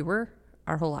even fewer,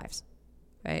 our whole lives,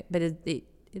 right? But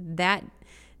that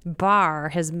bar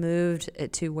has moved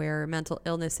to where mental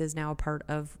illness is now a part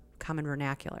of common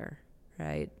vernacular,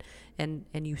 right? And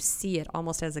you see it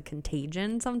almost as a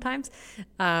contagion sometimes,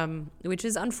 which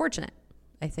is unfortunate,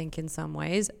 I think, in some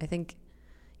ways. I think,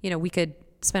 we could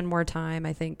spend more time,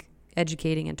 I think,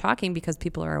 educating and talking because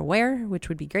people are aware, which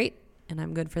would be great, and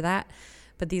I'm good for that.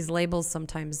 But these labels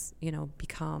sometimes,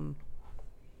 become,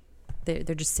 they're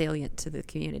just salient to the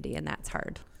community, and that's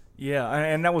hard. Yeah,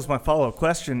 and that was my follow-up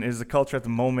question, is the culture at the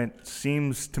moment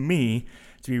seems to me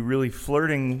to be really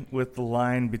flirting with the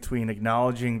line between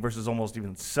acknowledging versus almost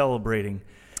even celebrating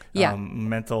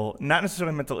not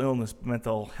necessarily mental illness, but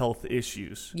mental health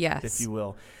issues, yes, if you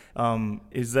will.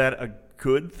 Is that a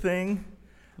good thing?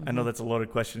 Mm-hmm. I know that's a loaded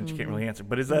question that you can't really answer,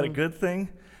 but is that a good thing?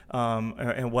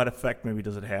 And what effect maybe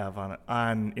does it have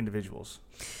on individuals?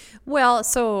 Well,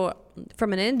 so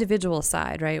from an individual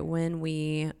side, right, when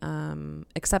we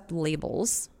accept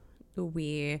labels,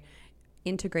 we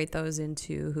integrate those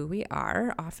into who we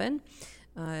are often,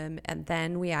 and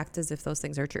then we act as if those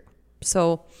things are true.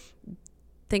 So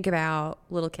think about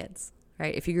little kids,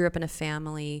 right? If you grew up in a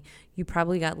family, you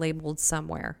probably got labeled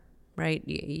somewhere, right?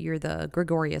 You're the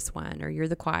gregarious one, or you're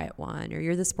the quiet one, or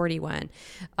you're the sporty one.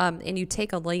 And you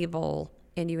take a label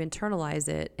and you internalize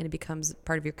it, and it becomes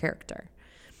part of your character.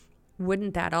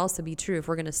 Wouldn't that also be true if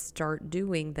we're going to start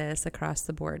doing this across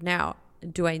the board? Now,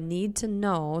 do I need to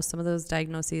know some of those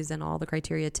diagnoses and all the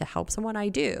criteria to help someone? I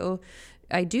do.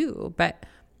 But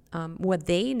what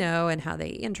they know and how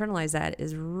they internalize that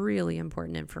is really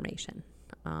important information.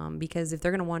 Because if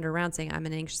they're going to wander around saying, I'm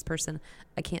an anxious person,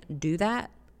 I can't do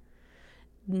that,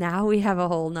 now we have a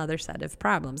whole nother set of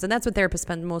problems. And that's what therapists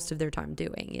spend most of their time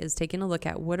doing, is taking a look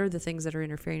at what are the things that are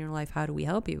interfering in your life. How do we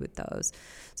help you with those?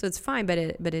 So it's fine, but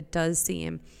it does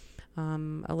seem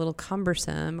a little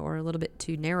cumbersome or a little bit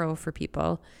too narrow for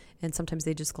people. And sometimes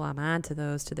they just glom onto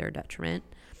those to their detriment.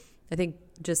 I think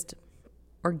just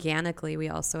organically, we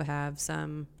also have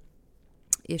some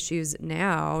issues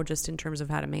now just in terms of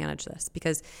how to manage this.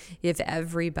 Because if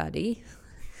everybody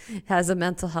has a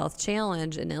mental health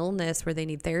challenge, an illness where they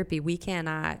need therapy, we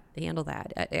cannot handle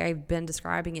that. I've been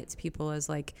describing it to people as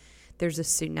like, there's a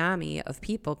tsunami of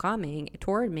people coming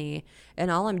toward me, and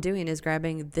all I'm doing is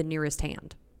grabbing the nearest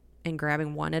hand and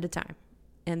grabbing one at a time.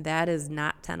 And that is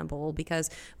not tenable, because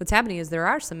what's happening is there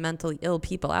are some mentally ill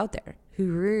people out there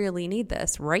who really need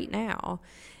this right now.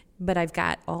 But I've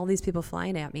got all these people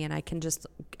flying at me, and I can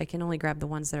only grab the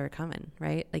ones that are coming,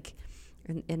 right? Like,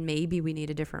 and maybe we need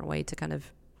a different way to kind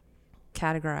of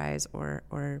categorize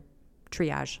or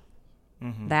triage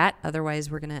that. Otherwise,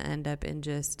 we're going to end up in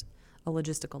just a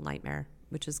logistical nightmare,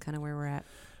 which is kind of where we're at.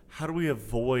 How do we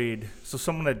avoid, so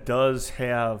someone that does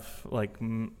have like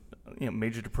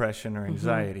major depression or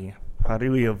anxiety, how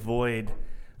do we avoid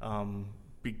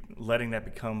letting that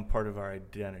become part of our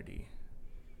identity?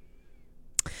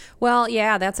 Well,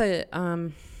 yeah, that's a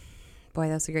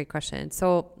great question.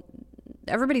 So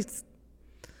everybody's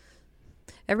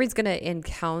going to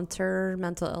encounter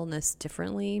mental illness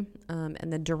differently,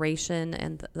 and the duration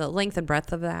and the length and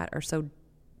breadth of that are so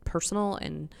personal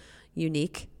and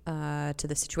unique to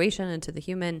the situation and to the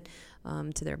human,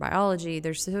 to their biology.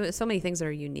 There's so many things that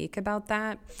are unique about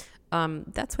that.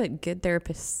 That's what good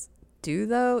therapists do,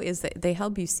 though, is that they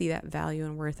help you see that value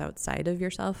and worth outside of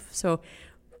yourself. So,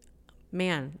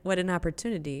 man, what an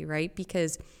opportunity, right?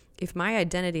 Because if my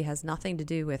identity has nothing to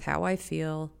do with how I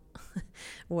feel,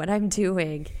 what I'm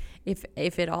doing, if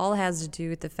it all has to do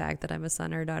with the fact that I'm a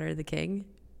son or a daughter of the King,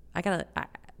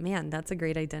 that's a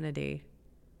great identity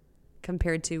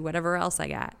compared to whatever else I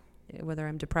got, whether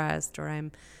I'm depressed or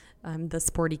I'm the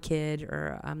sporty kid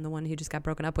or I'm the one who just got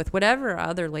broken up with, whatever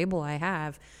other label I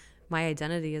have. My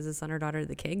identity as a son or daughter of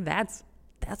the King, that's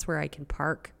where I can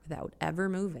park without ever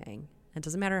moving. It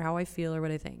doesn't matter how I feel or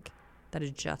what I think. That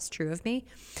is just true of me.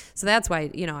 So that's why,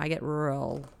 I get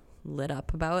real lit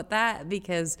up about that,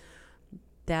 because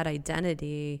that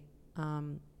identity,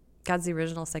 God's the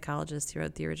original psychologist. He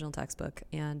wrote the original textbook,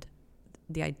 and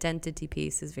the identity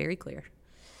piece is very clear.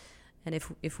 And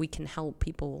if we can help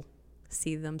people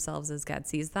see themselves as God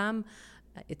sees them,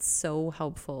 it's so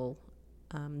helpful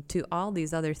to all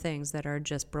these other things that are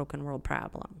just broken world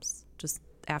problems, just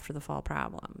after the fall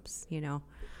problems,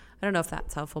 I don't know if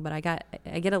that's helpful, but I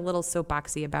get a little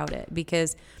soapboxy about it,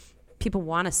 because people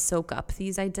want to soak up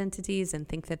these identities and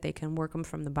think that they can work them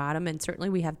from the bottom. And certainly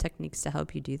we have techniques to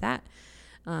help you do that.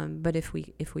 But if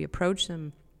we approach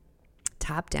them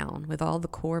top down with all the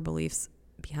core beliefs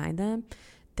behind them,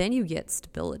 then you get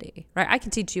stability, right? I can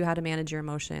teach you how to manage your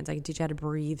emotions. I can teach you how to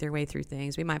breathe your way through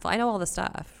things, be mindful. I know all the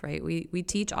stuff, right? We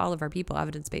teach all of our people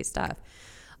evidence-based stuff.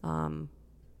 And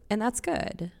that's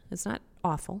good. It's not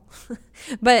awful,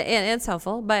 but it's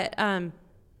helpful. But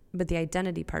the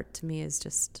identity part to me is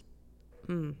just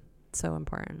so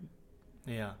important.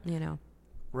 Yeah.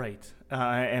 Right.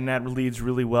 And that leads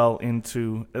really well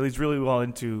into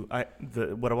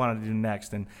what I wanted to do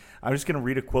next. And I'm just going to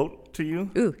read a quote to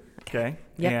you. Ooh. Okay.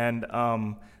 Yep. And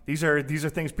these are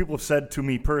things people have said to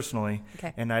me personally,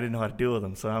 okay, and I didn't know how to deal with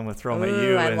them, so I'm going to throw them at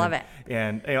you. I love it.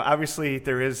 And obviously,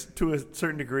 there is, to a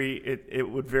certain degree, it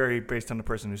would vary based on the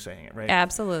person who's saying it, right?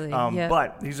 Absolutely. Yep.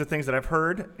 But these are things that I've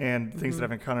heard and things that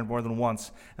I've encountered more than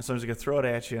once, and so I'm just going to throw it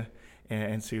at you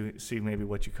and see maybe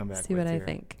what you come back with. See what here. I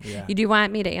think. Yeah. You do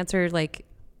want me to answer like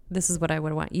this is what I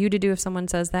would want you to do if someone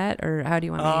says that, or how do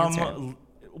you want me to answer it?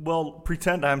 Well,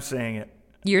 pretend I'm saying it.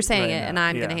 You're saying right it, now. and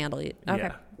I'm going to handle it.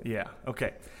 Okay. Yeah.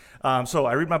 Okay. So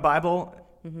I read my Bible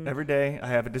every day. I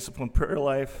have a disciplined prayer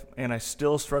life, and I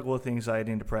still struggle with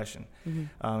anxiety and depression.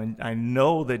 And I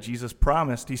know that Jesus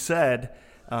promised. He said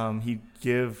he'd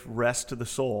give rest to the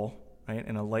soul, right,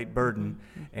 and a light burden,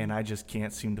 and I just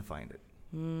can't seem to find it.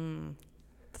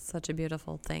 Such a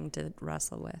beautiful thing to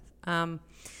wrestle with.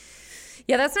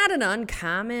 Yeah, that's not an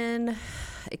uncommon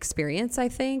experience, I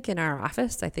think, in our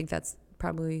office. I think that's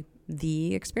probably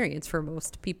the experience for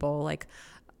most people. Like,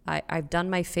 I've done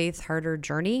my Faith Harder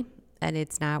journey, and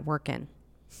it's not working.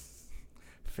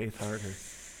 Faith Harder.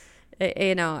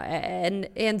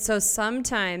 And so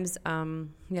sometimes,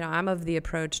 I'm of the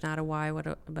approach, not a why,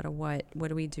 but a what. What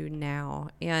do we do now?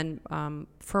 And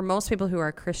for most people who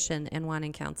are Christian and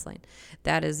wanting counseling,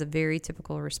 that is a very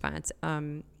typical response.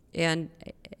 And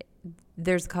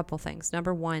there's a couple things.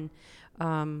 Number one,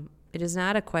 it is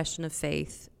not a question of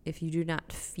faith if you do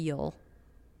not feel.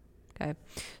 Okay,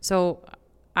 so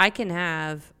I can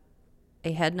have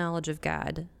a head knowledge of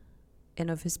God and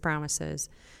of His promises,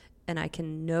 and I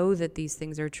can know that these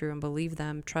things are true and believe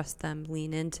them, trust them,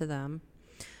 lean into them,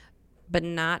 but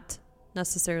not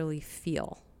necessarily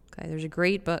feel. Okay, there's a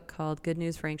great book called Good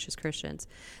News for Anxious Christians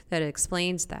that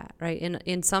explains that, right?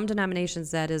 In some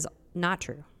denominations, that is not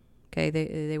true. Okay,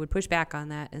 they would push back on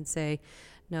that and say,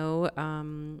 no,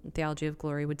 Theology of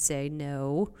Glory would say,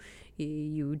 no,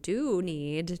 you do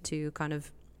need to kind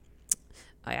of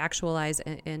actualize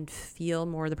and feel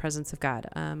more the presence of God.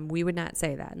 We would not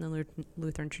say that in the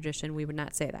Lutheran tradition. We would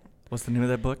not say that. What's the name of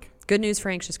that book? Good News for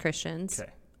Anxious Christians.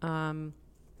 Okay.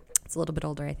 It's a little bit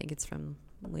older. I think it's from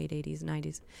late 80s,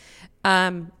 90s.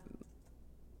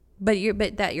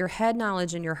 But that your head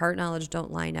knowledge and your heart knowledge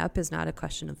don't line up is not a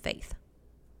question of faith.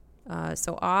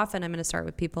 So often I'm going to start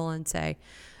with people and say,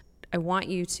 I want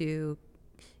you to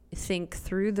think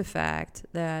through the fact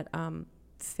that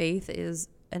faith is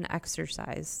an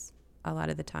exercise a lot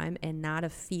of the time and not a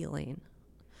feeling.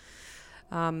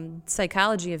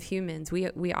 Psychology of humans,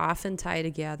 we often tie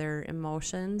together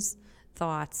emotions,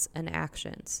 thoughts, and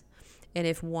actions. And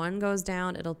if one goes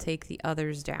down, it'll take the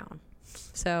others down.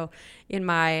 So in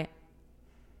my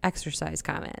exercise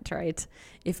comment, right?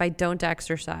 If I don't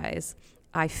exercise,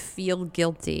 I feel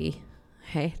guilty,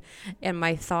 okay? And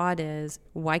my thought is,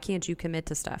 why can't you commit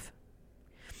to stuff?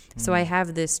 So I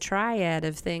have this triad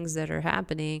of things that are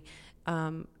happening,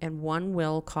 and one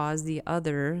will cause the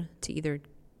other to either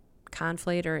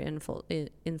conflate or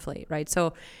inflate, right?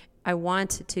 So I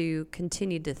want to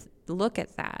continue to look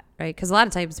at that, right? Because a lot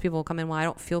of times people will come in, well, I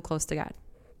don't feel close to God.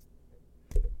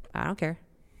 I don't care.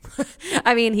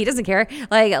 I mean, he doesn't care.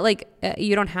 Like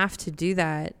you don't have to do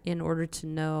that in order to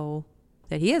know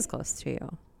that he is close to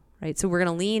you, right? So we're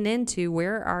going to lean into,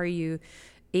 where are you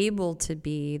able to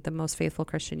be the most faithful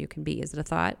Christian you can be? Is it a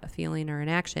thought, a feeling, or an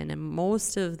action? And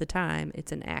most of the time,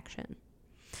 it's an action.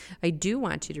 I do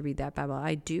want you to read that Bible.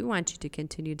 I do want you to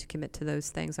continue to commit to those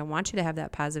things. I want you to have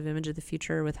that positive image of the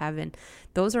future with heaven.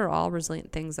 Those are all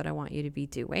resilient things that I want you to be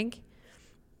doing.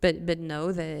 But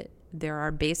know that there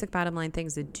are basic bottom line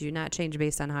things that do not change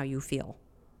based on how you feel.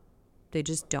 They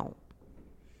just don't.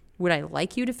 Would I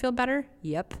like you to feel better?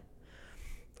 Yep.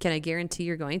 Can I guarantee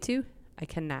you're going to? I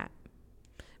cannot.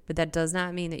 But that does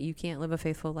not mean that you can't live a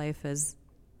faithful life as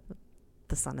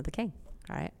the son of the king.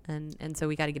 All right. And so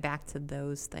we got to get back to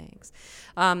those things.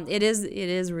 It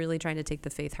is really trying to take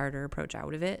the faith harder approach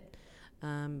out of it.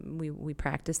 We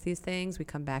practice these things. We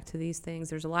come back to these things.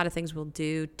 There's a lot of things we'll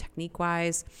do technique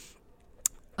wise,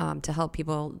 to help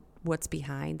people. What's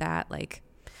behind that? Like,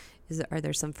 are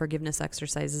there some forgiveness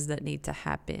exercises that need to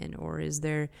happen? Or is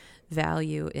there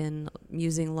value in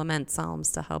using lament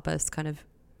psalms to help us kind of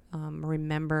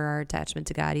remember our attachment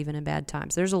to God even in bad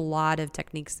times? There's a lot of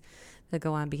techniques that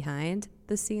go on behind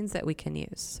the scenes that we can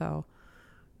use. So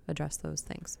address those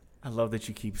things. I love that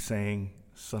you keep saying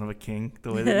son of a king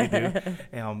the way that you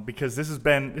do, because this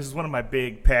is one of my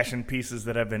big passion pieces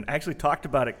that I've been actually talked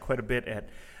about it quite a bit at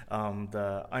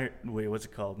what's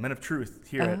it called? Men of Truth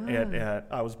here at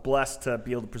I was blessed to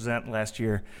be able to present last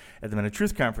year at the Men of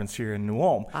Truth conference here in New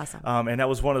Ulm. Awesome. And that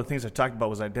was one of the things I talked about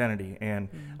was identity and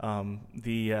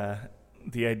the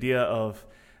idea of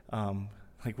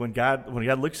like when God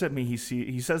looks at me, he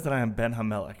says that I am Ben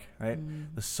Hamelech, right?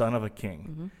 The son of a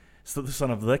king. So the son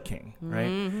of the king, right?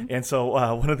 And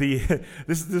so one of the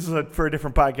this is for a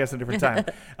different podcast, a different time.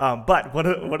 But one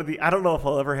of the I don't know if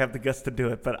I'll ever have the guts to do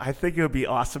it, but I think it would be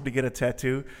awesome to get a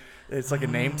tattoo. It's like a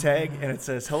name tag, and it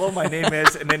says, "Hello, my name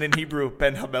is," and then in Hebrew,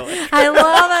 Ben Hamelech. I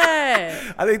love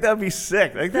it. I think that'd be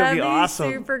sick. I think that'd be awesome.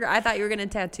 Super. I thought you were going to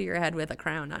tattoo your head with a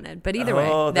crown on it, but either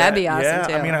way, that'd be awesome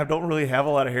too. I mean, I don't really have a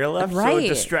lot of hair left, right. so it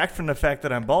distract from the fact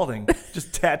that I'm balding.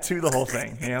 Just tattoo the whole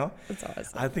thing, you know? That's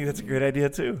awesome. I think that's a great idea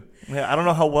too. Yeah, I don't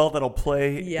know how well that'll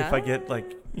play if I get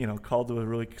called to a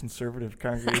really conservative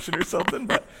congregation or something,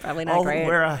 but probably not great.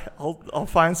 I'll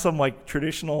find some like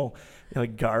traditional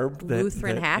garb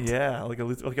Lutheran hat. Yeah, like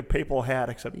a papal hat,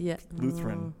 except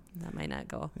Lutheran. That might not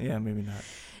go. Yeah, maybe not.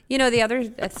 The other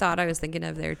thought I was thinking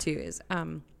of there too is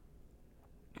I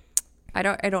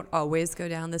don't always go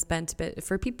down this bent, but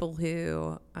for people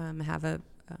who have a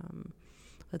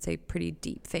let's say pretty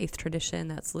deep faith tradition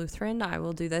that's Lutheran, I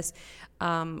will do this.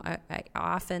 I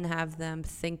often have them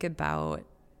think about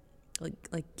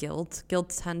like guilt. Guilt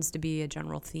tends to be a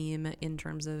general theme in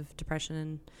terms of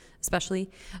depression, especially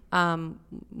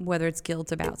whether it's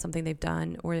guilt about something they've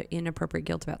done or inappropriate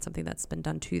guilt about something that's been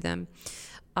done to them.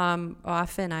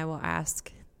 Often I will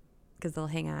ask, because they'll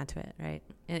hang on to it, right?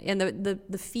 And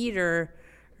the feeder,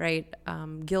 right?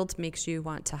 Guilt makes you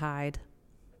want to hide.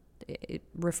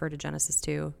 Refer to Genesis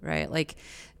 2, right? Like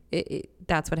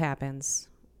that's what happens.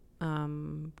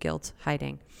 Guilt,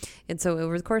 hiding. And so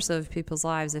over the course of people's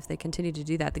lives, if they continue to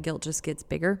do that, the guilt just gets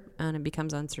bigger and it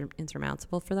becomes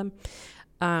insurmountable for them.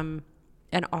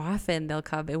 And often they'll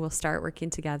come and we'll start working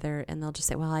together and they'll just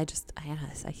say, well, I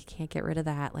can't get rid of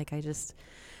that. Like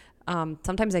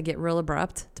sometimes I get real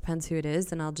abrupt, depends who it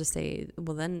is. And I'll just say,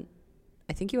 well, then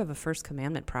I think you have a first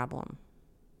commandment problem.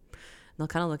 And they'll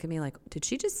kind of look at me like, did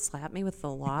she just slap me with the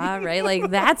law? Right?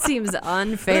 Like that seems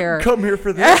unfair. Come here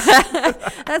for this.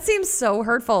 That seems so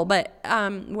hurtful. But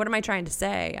what am I trying to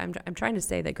say? I'm trying to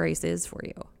say that grace is for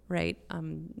you, right?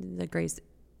 That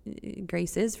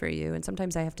grace is for you. And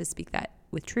sometimes I have to speak that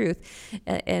with truth.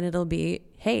 And it'll be,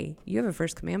 hey, you have a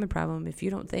first commandment problem if you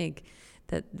don't think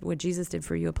that what Jesus did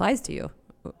for you applies to you.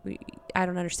 I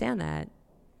don't understand that.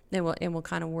 And we'll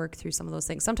kind of work through some of those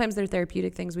things. Sometimes they're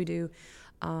therapeutic things we do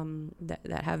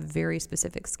that have very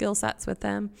specific skill sets with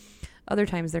them. Other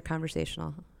times they're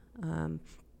conversational. And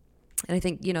I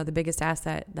think, the biggest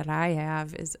asset that I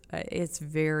have is it's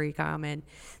very common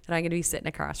that I'm going to be sitting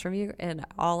across from you and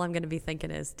all I'm going to be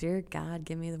thinking is, dear God,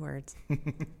 give me the words.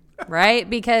 Right?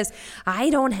 Because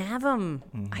I don't have them.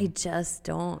 Mm-hmm. I just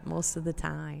don't most of the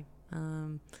time.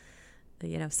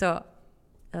 So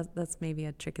that's maybe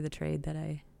a trick of the trade that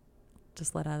I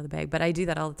just let out of the bag. But I do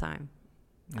that all the time.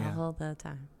 Yeah. All the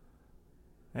time.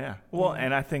 Yeah. Well,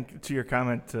 and I think to your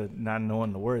comment to not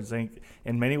knowing the words, I think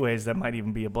in many ways that might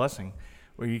even be a blessing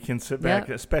where you can sit back,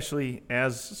 especially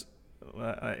as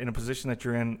in a position that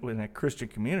you're in a Christian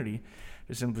community.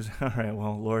 Just simply, all right,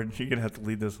 well, Lord, you're going to have to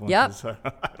lead this one. Yep.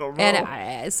 I don't know.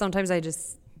 And sometimes I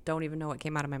just don't even know what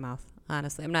came out of my mouth.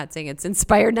 Honestly, I'm not saying it's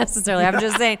inspired necessarily. I'm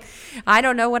just saying I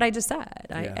don't know what I just said.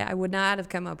 Yeah. I would not have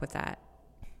come up with that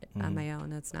on my own.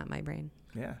 That's not my brain.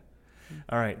 Yeah.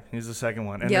 All right. Here's the second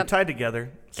one. And they're tied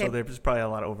together, so there's probably a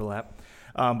lot of overlap.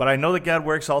 But I know that God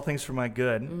works all things for my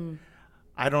good.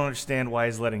 I don't understand why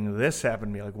he's letting this happen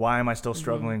to me. Like, why am I still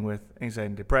struggling with anxiety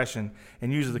and depression?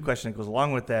 And usually the question that goes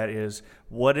along with that is,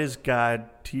 what is God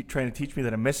trying to teach me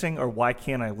that I'm missing? Or why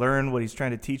can't I learn what he's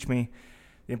trying to teach me?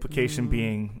 The implication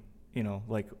being,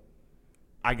 like,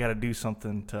 I got to do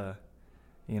something to,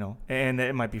 and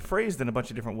it might be phrased in a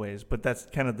bunch of different ways, but that's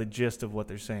kind of the gist of what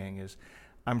they're saying is,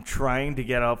 I'm trying to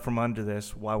get out from under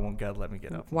this. Why won't God let me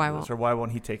get out from under this? Or why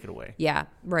won't he take it away? Yeah,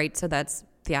 right. So that's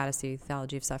theology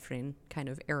of suffering kind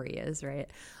of areas, right?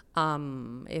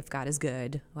 If God is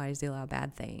good, why does he allow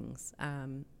bad things?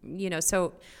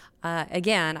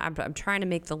 Again, I'm trying to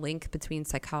make the link between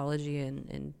psychology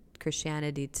and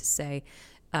Christianity to say,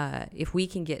 if we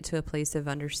can get to a place of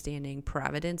understanding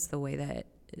providence the way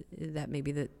that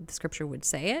maybe the scripture would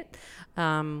say it,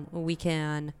 we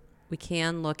can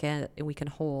look at and we can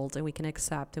hold and we can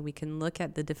accept and we can look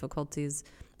at the difficulties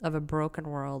of a broken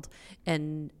world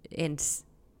and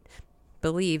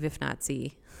believe, if not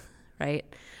see, right?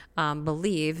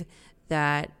 Believe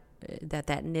that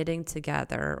knitting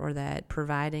together or that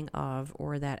providing of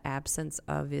or that absence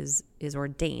of is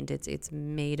ordained. It's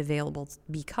made available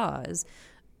because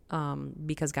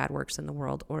God works in the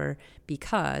world or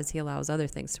because he allows other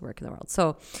things to work in the world.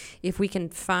 So if we can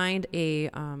find a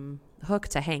hook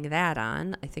to hang that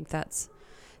on, I think that's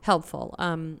helpful.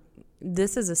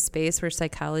 This is a space where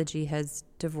psychology has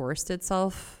divorced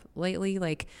itself lately.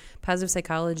 Like positive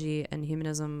psychology and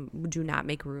humanism do not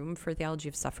make room for theology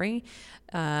of suffering.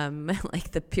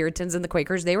 Like the Puritans and the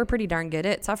Quakers, they were pretty darn good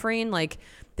at suffering. Like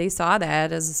they saw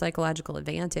that as a psychological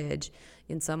advantage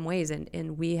in some ways.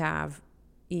 And we have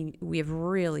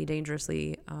really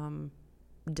dangerously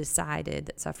decided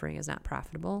that suffering is not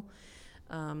profitable.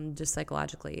 Just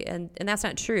psychologically. And that's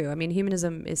not true. I mean,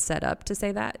 humanism is set up to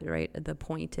say that, right? The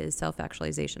point is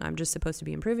self-actualization. I'm just supposed to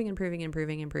be improving,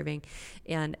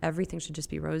 and everything should just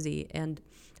be rosy. And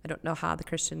I don't know how the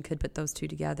Christian could put those two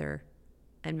together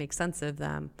and make sense of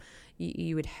them.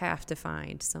 You would have to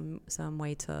find some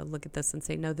way to look at this and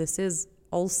say, no, this is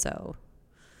also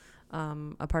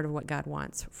a part of what God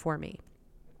wants for me.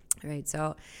 Right.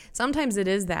 So sometimes it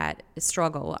is that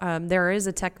struggle. There is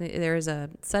a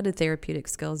set of therapeutic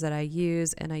skills that I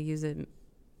use, and I use it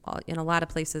in a lot of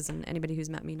places. And anybody who's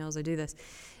met me knows I do this.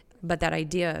 But that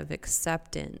idea of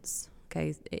acceptance,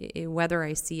 okay, whether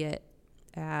I see it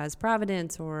as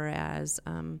providence or as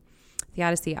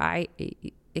theodicy,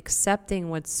 accepting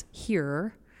what's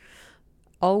here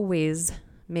always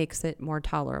makes it more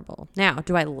tolerable. Now,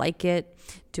 do I like it?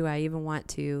 Do I even want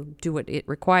to do what it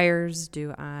requires?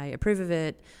 Do I approve of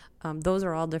it? Those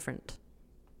are all different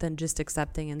than just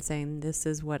accepting and saying, this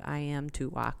is what I am to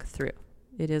walk through.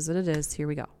 It is what it is. Here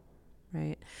we go.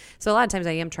 Right? So a lot of times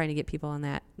I am trying to get people in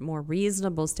that more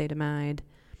reasonable state of mind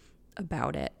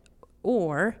about it.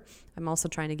 Or I'm also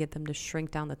trying to get them to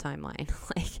shrink down the timeline.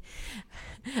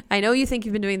 Like, I know you think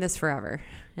you've been doing this forever,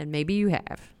 and maybe you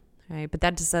have. Right? But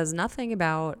that just says nothing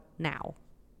about now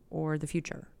or the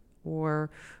future. or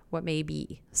what may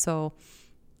be. So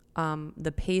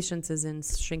the patience is in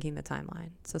shrinking the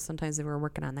timeline. So sometimes we're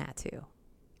working on that too,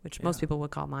 which most people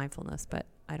would call mindfulness, but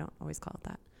I don't always call it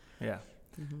that. Yeah.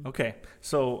 Okay.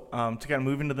 So to kind of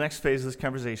move into the next phase of this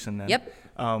conversation then. Yep.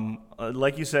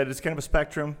 Like you said, it's kind of a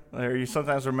spectrum. You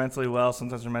sometimes are mentally well,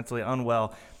 sometimes are mentally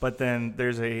unwell, but then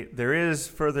there is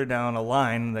further down a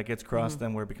line that gets crossed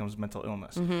then where it becomes mental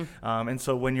illness. And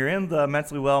so when you're in the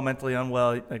mentally well, mentally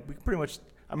unwell, like we pretty much,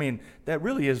 I mean, that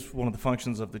really is one of the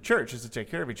functions of the church, is to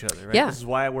take care of each other, right? Yeah. This is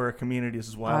why we're a community. This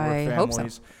is why we're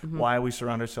families. Why we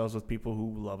surround ourselves with people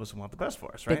who love us and want the best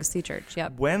for us, right? Big C church,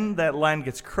 yep. When that line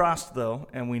gets crossed, though,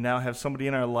 and we now have somebody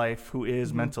in our life who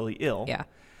is mentally ill,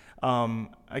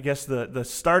 I guess the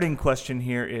starting question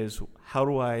here is,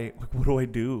 what do I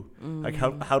do? Like,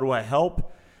 how do I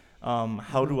help?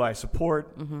 How do I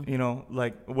support? You know,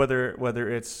 like whether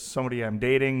it's somebody I'm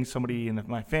dating, somebody in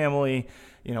my family,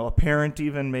 you know, a parent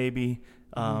even maybe,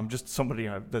 just somebody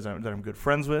that I'm good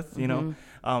friends with, you know,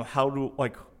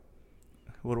 what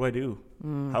do I do?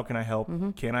 How can I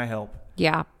help? Can I help?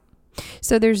 Yeah.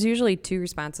 So there's usually two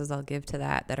responses I'll give to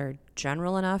that are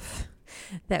general enough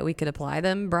that we could apply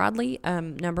them broadly.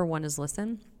 Number one is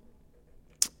listen.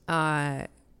 I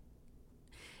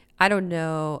don't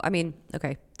know. I mean,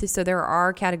 okay. So there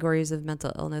are categories of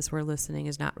mental illness where listening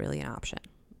is not really an option.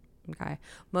 Okay.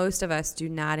 Most of us do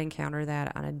not encounter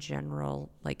that on a general,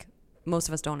 like, most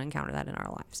of us don't encounter that in our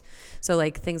lives. So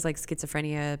like things like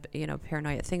schizophrenia, you know,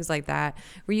 paranoia, things like that,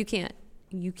 where you can't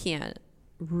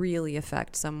really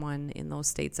affect someone in those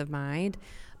states of mind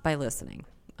by listening.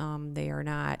 They are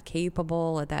not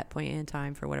capable at that point in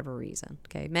time for whatever reason.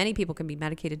 Okay. Many people can be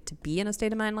medicated to be in a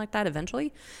state of mind like that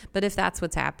eventually. But if that's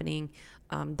what's happening,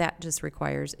 that just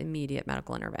requires immediate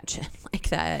medical intervention like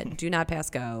that. Do not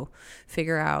pass go.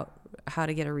 Figure out how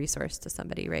to get a resource to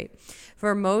somebody, right?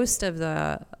 For most of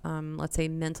the, let's say,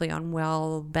 mentally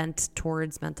unwell, bent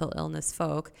towards mental illness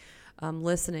folk,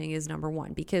 listening is number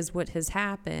one, because what has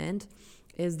happened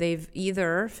is they've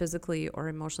either physically or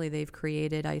emotionally they've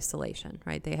created isolation,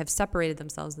 right? They have separated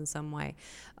themselves in some way,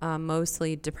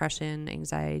 mostly depression,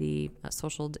 anxiety,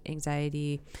 social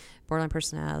anxiety, borderline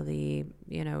personality,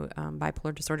 you know,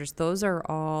 bipolar disorders. Those are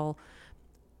all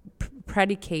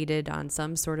predicated on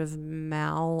some sort of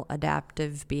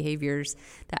maladaptive behaviors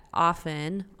that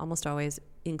often, almost always,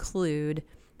 include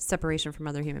separation from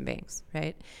other human beings,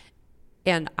 right?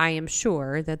 And I am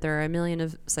sure that there are a million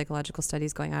of psychological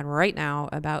studies going on right now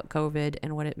about COVID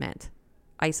and what it meant.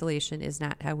 Isolation is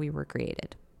not how we were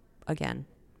created. Again,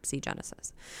 see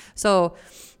Genesis. So,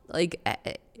 like,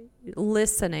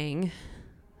 listening,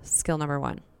 skill number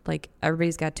one. Like,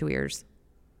 everybody's got two ears,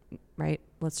 right?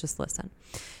 Let's just listen.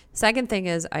 Second thing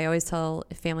is, I always tell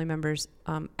family members,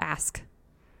 ask.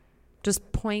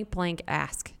 Just point blank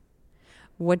ask.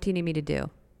 What do you need me to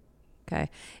do? Okay.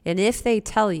 And if they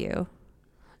tell you,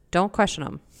 don't question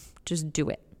them. Just do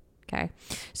it. Okay.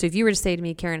 So if you were to say to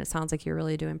me, Karen, it sounds like you're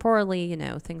really doing poorly. You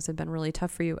know, things have been really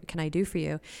tough for you. What can I do for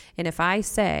you? And if I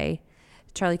say,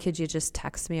 Charlie, could you just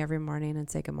text me every morning and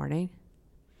say good morning?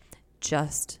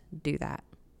 Just do that.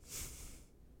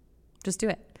 Just do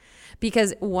it.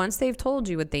 Because once they've told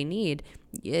you what they need,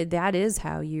 that is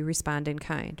how you respond in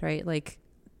kind, right? Like,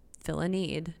 fill a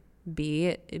need.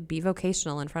 Be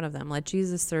vocational in front of them. Let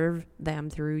Jesus serve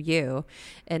them through you.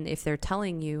 And if they're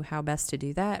telling you how best to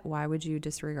do that, why would you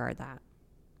disregard that?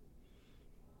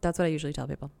 That's what I usually tell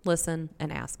people. Listen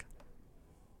and ask.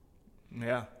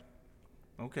 Yeah.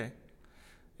 Okay.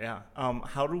 Yeah.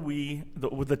 How do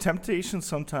the temptation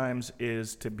sometimes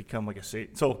is to become like a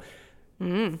Satan. So,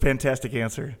 fantastic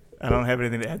answer. I don't have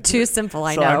anything to add. Too simple,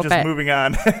 I know. So I'm just moving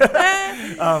on.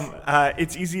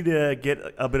 It's easy to get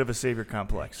a bit of a savior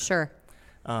complex. Sure.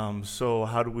 So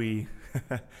how do we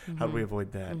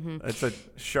avoid that? It's a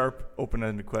sharp,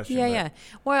 open-ended question. Yeah.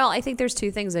 Well, I think there's two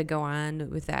things that go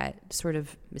on with that sort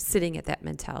of sitting at that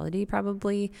mentality.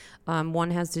 Probably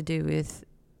one has to do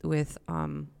with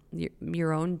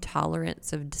your own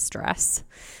tolerance of distress,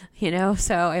 you know?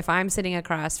 So if I'm sitting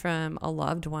across from a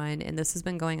loved one and this has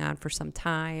been going on for some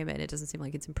time and it doesn't seem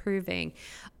like it's improving,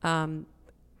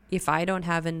 if I don't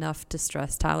have enough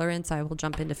distress tolerance, I will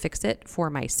jump in to fix it for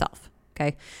myself.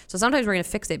 Okay. So sometimes we're going to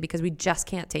fix it because we just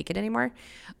can't take it anymore.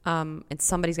 And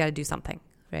somebody's got to do something,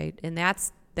 right? And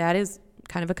that is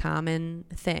kind of a common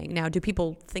thing. Now, do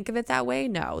people think of it that way?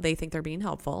 No, they think they're being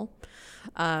helpful.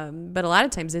 But a lot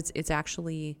of times it's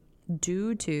actually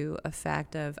due to a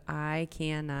fact of, I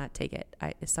cannot take it.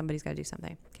 Somebody's got to do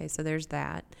something. Okay. So there's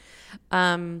that.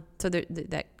 So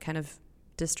that kind of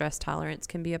distress tolerance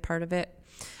can be a part of it.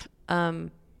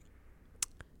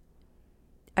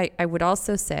 I I would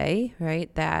also say,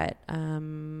 right, that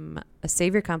a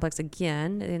savior complex,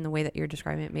 again, in the way that you're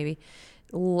describing it, maybe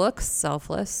looks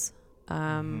selfless,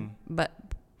 but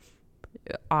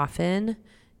often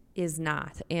is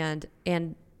not. And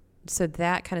so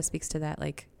that kind of speaks to that,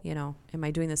 like, you know, am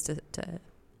I doing this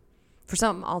for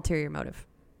some ulterior motive,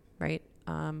 right?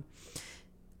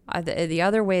 The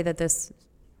other way that this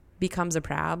becomes a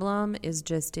problem is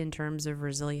just in terms of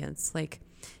resilience. Like,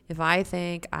 if I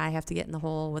think I have to get in the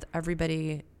hole with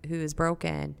everybody who is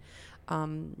broken,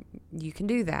 you can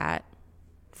do that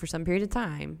for some period of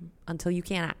time until you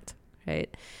cannot,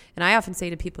 right? And I often say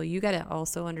to people, you got to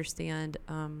also understand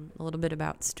a little bit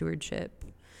about stewardship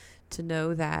to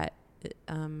know that,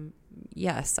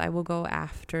 yes, I will go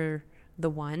after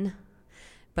the one,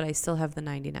 but I still have the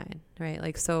 99, right?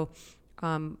 Like, so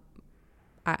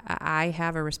I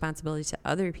have a responsibility to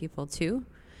other people too.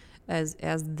 As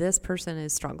this person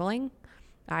is struggling,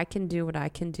 I can do what I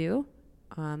can do,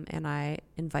 and I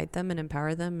invite them and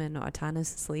empower them and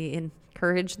autonomously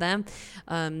encourage them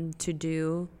to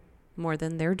do more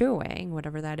than they're doing,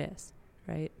 whatever that is,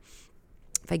 right?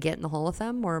 If I get in the hole with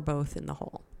them, we're both in the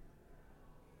hole.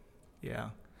 Yeah.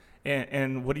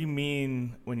 And what do you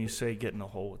mean when you say get in the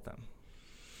hole with them?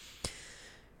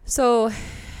 So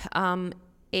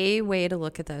a way to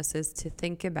look at this is to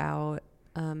think about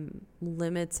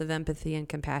limits of empathy and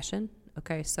compassion.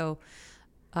 Okay, so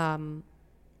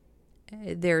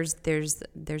there's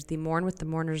the mourn with the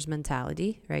mourner's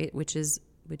mentality, right? Which is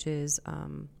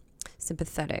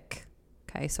sympathetic.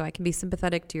 Okay, so I can be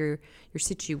sympathetic to your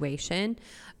situation,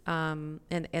 and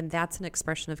that's an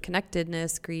expression of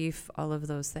connectedness, grief, all of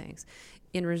those things.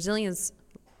 In resilience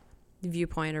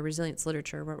viewpoint or resilience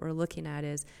literature, what we're looking at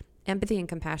is empathy and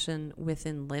compassion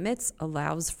within limits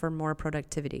allows for more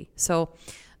productivity. So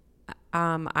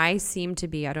I seem to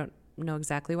be, I don't know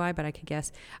exactly why, but I could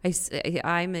guess,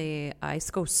 I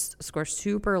score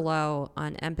super low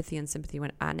on empathy and sympathy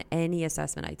on any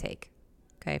assessment I take.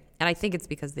 Okay. And I think it's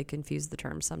because they confuse the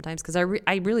terms sometimes, because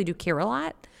I really do care a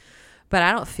lot, but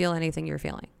I don't feel anything you're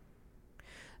feeling.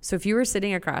 So if you were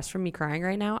sitting across from me crying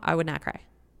right now, I would not cry.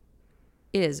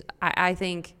 It is. I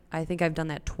think I've done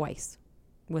that twice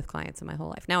with clients in my whole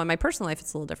life. Now, in my personal life,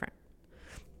 it's a little different.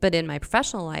 But in my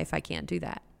professional life, I can't do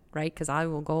that, right? Because I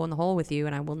will go in the hole with you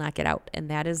and I will not get out. And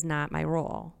that is not my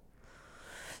role.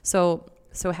 So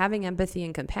having empathy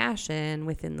and compassion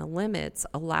within the limits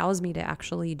allows me to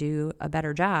actually do a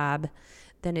better job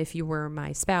than if you were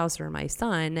my spouse or my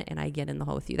son and I get in the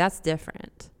hole with you. That's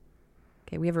different.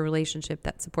 Okay, we have a relationship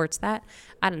that supports that.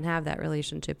 I don't have that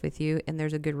relationship with you, and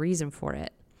there's a good reason for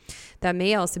it. That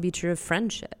may also be true of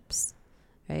friendships,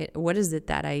 right? What is it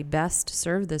that I best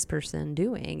serve this person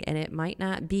doing? And it might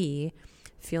not be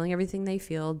feeling everything they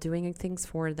feel, doing things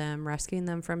for them, rescuing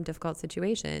them from difficult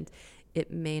situations.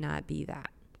 It may not be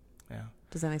that. Yeah.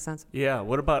 Does that make sense? Yeah.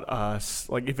 What about us?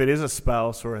 Like, if it is a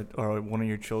spouse or one of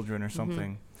your children or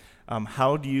something,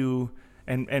 how do you?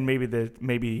 And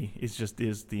maybe it just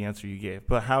is the answer you gave.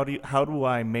 But how do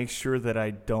I make sure that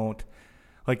I don't,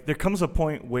 like, there comes a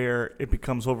point where it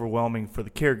becomes overwhelming for the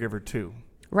caregiver too.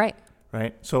 Right.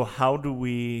 Right. So how do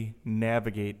we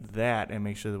navigate that and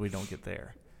make sure that we don't get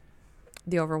there?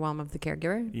 The overwhelm of the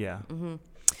caregiver. Yeah. Mm-hmm.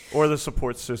 Or the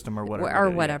support system or whatever. Or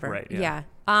whatever. Yeah, right. Yeah.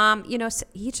 So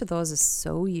each of those is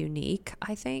so unique,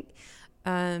 I think.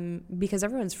 Because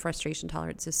everyone's frustration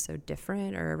tolerance is so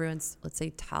different, or everyone's, let's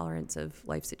say, tolerance of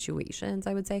life situations,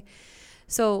 I would say.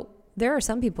 So there are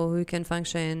some people who can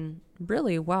function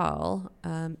really well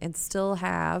and still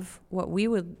have what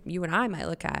you and I might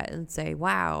look at and say,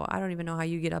 wow, I don't even know how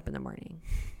you get up in the morning,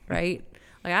 right?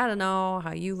 Like, I don't know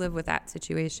how you live with that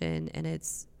situation and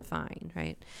it's fine,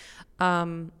 right?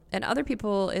 And other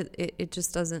people, it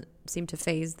just doesn't seem to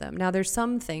faze them. Now, there's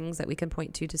some things that we can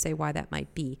point to say why that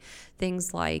might be.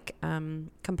 Things like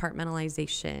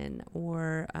compartmentalization,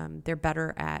 or they're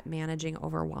better at managing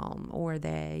overwhelm, or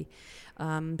they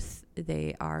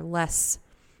are less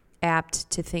apt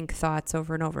to think thoughts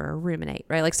over and over or ruminate,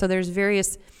 right? Like, so there's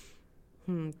various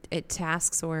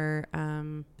tasks or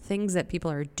things that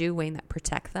people are doing that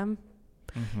protect them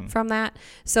from that.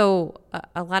 So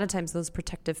a lot of times those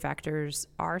protective factors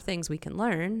are things we can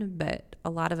learn, but a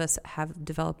lot of us have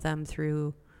developed them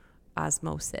through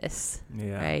osmosis,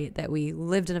 right? That we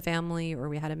lived in a family, or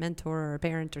we had a mentor or a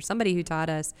parent or somebody who taught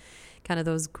us kind of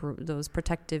those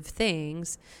protective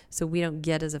things, so we don't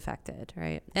get as affected,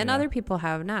 right? And other people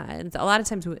have not. And a lot of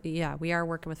times, we are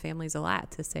working with families a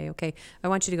lot to say, okay, I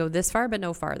want you to go this far, but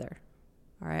no farther.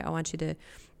 All right, I want you to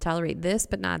tolerate this,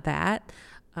 but not that.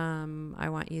 I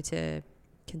want you to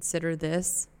consider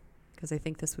this because I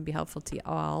think this would be helpful to you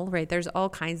all, right? There's all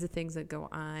kinds of things that go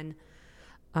on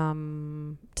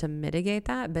to mitigate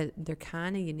that, but they're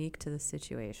kind of unique to the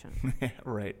situation. Yeah,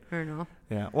 right. I don't know.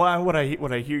 Yeah. Well, what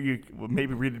I hear you,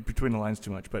 maybe read it between the lines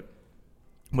too much, but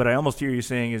what I almost hear you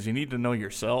saying is you need to know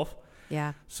yourself.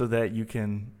 Yeah. So that you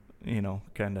can,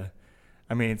 kind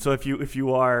of, so if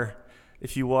you are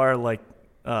like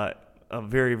a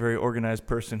very, very organized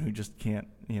person who just can't,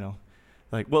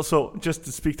 so just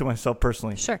to speak to myself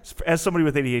personally, Sure. As somebody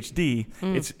with ADHD,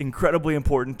 it's incredibly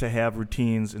important to have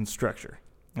routines and structure,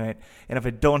 right? And if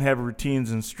I don't have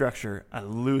routines and structure, I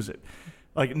lose it.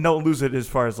 Like, don't lose it as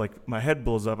far as like my head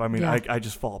blows up. I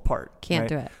just fall apart. Can't right?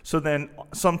 do it. So then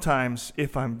sometimes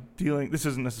if I'm this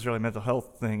isn't necessarily a mental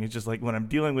health thing. It's just like when I'm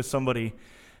dealing with somebody,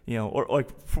 or like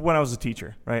when I was a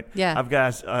teacher, right? Yeah. I've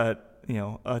got,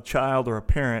 a child or a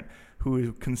parent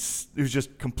who's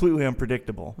just completely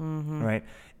unpredictable, right?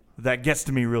 That gets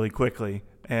to me really quickly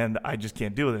and I just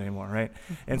can't deal with it anymore, right?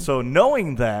 And so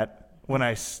knowing that, when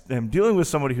I am dealing with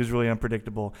somebody who's really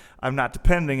unpredictable, I'm not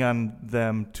depending on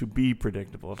them to be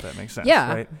predictable, if that makes sense.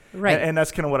 Yeah, right. And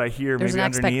that's kind of what I hear. There's maybe an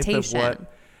underneath expectation. of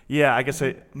what. Yeah, I guess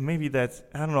maybe that's,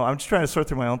 I don't know. I'm just trying to sort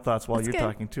through my own thoughts while That's you're good.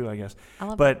 talking too, I guess. I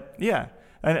love But yeah,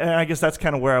 and I guess that's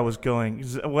kind of where I was going.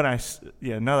 When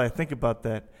now that I think about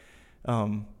that,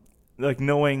 like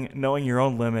knowing your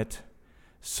own limit,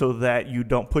 so that you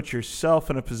don't put yourself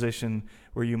in a position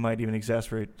where you might even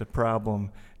exacerbate the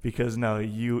problem, because now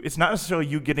it's not necessarily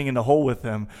you getting in the hole with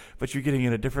them, but you're getting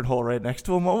in a different hole right next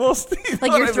to them almost.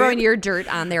 Like you're throwing your dirt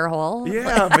on their hole.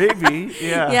 Yeah, maybe.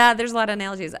 Yeah. Yeah, there's a lot of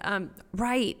analogies.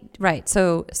 Right.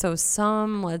 So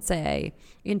some, let's say,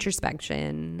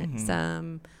 introspection,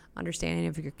 some understanding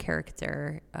of your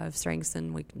character, of strengths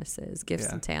and weaknesses, gifts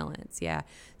and talents. Yeah,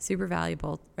 super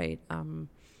valuable, right?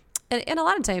 And a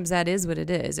lot of times that is what it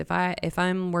is. If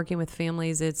I'm working with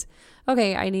families, it's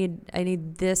okay. I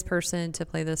need this person to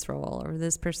play this role, or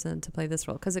this person to play this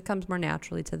role, because it comes more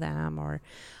naturally to them, or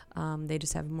they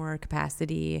just have more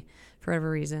capacity for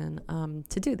whatever reason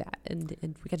to do that. And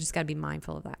we just got to be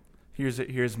mindful of that.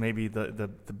 Here's maybe the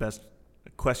best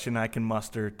question I can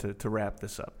muster to wrap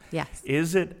this up. Yes.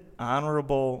 Is it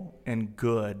honorable and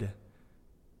good,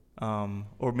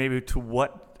 or maybe to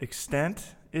what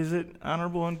extent is it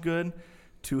honorable and good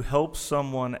to help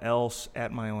someone else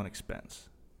at my own expense?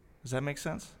 Does that make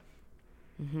sense?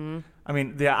 Mm-hmm.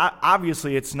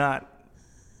 Obviously it's not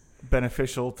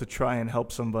beneficial to try and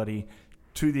help somebody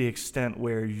to the extent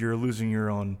where you're losing your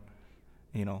own,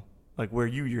 like where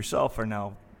you yourself are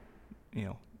now,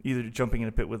 either jumping in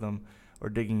a pit with them or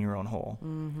digging your own hole.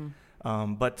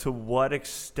 Mm-hmm. But to what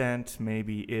extent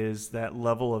maybe is that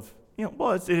level of,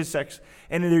 it is sex,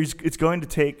 and it's going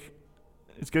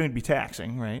to be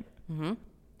taxing, right? Mm-hmm.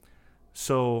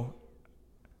 So,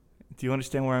 do you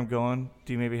understand where I'm going?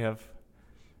 Do you maybe have?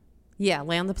 Yeah,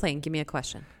 lay on the plane. Give me a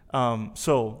question.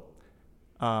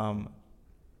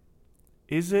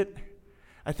 Is it?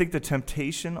 I think the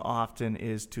temptation often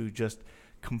is to just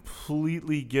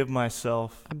completely give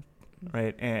myself,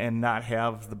 right, and not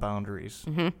have the boundaries.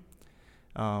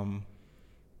 Mm-hmm.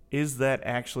 Is that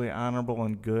actually honorable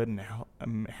and good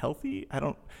and healthy? I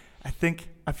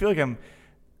feel like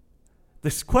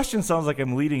this question sounds like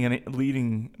I'm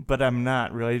leading, but I'm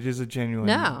not really. It is a genuine.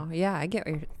 No, yeah, I get.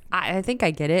 I think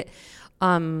I get it.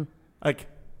 Like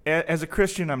as a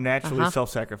Christian, I'm naturally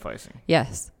self-sacrificing.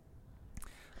 Yes.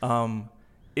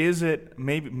 Is it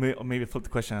maybe flip the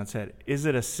question on its head? Is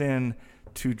it a sin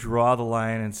to draw the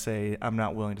line and say I'm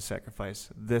not willing to sacrifice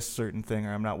this certain thing,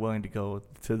 or I'm not willing to go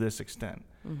to this extent?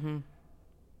 Mm-hmm.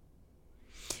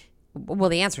 Well,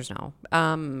 the answer is no.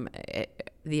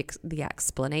 The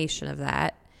explanation of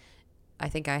that, I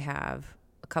think I have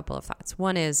a couple of thoughts.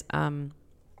 One is, have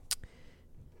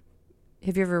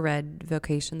you ever read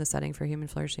Vocation, the Setting for Human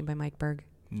Flourishing by Mike Berg?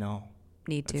 No.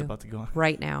 Need to. It's about to go on.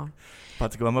 Right now.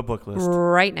 About to go on my book list.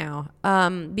 Right now.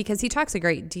 Because he talks a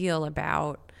great deal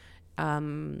about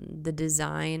the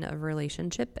design of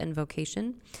relationship and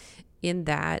vocation, in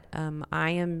that I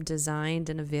am designed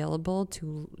and available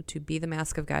to be the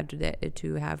mask of God,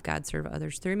 to have God serve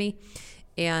others through me,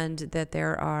 and that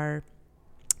there are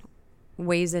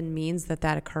ways and means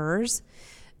that occurs.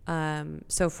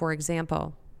 So, for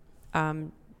example, have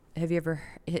you ever,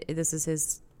 this is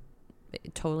his,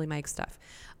 totally Mike stuff.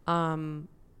 Have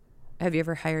you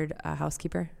ever hired a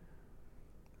housekeeper?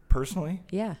 Personally?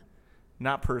 Yeah.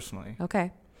 Not personally.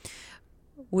 Okay.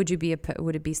 Would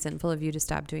it be sinful of you to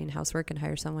stop doing housework and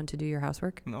hire someone to do your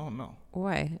housework? No.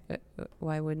 Why?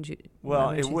 Why wouldn't you? Well,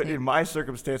 in my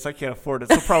circumstance, I can't afford it,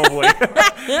 so probably.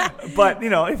 But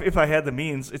if I had the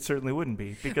means, it certainly wouldn't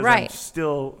be, because I'm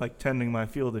still like tending my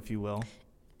field, if you will.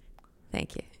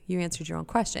 Thank you. You answered your own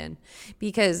question,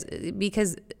 because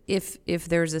if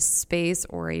there's a space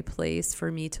or a place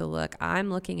for me to look, I'm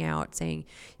looking out saying,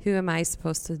 who am I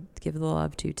supposed to give the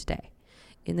love to today?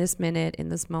 In this minute, in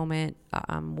this moment,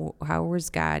 how was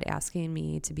God asking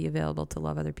me to be available to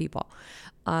love other people?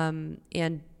 And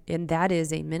that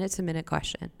is a minute-to-minute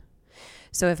question.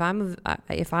 So if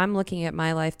I'm looking at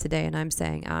my life today and I'm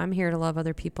saying, I'm here to love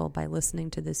other people by listening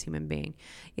to this human being,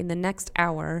 in the next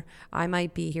hour, I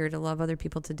might be here to love other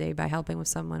people today by helping with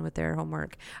someone with their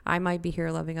homework. I might be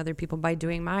here loving other people by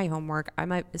doing my homework.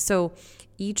 So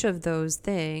each of those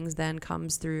things then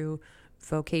comes through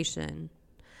vocation.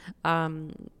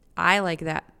 I like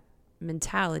that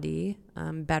mentality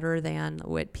better than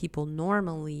what people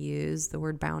normally use the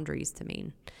word boundaries to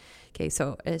mean. Okay,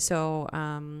 so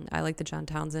I like the John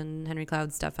Townsend, Henry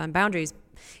Cloud stuff on boundaries,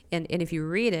 and if you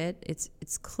read it,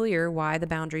 it's clear why the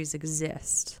boundaries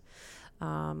exist.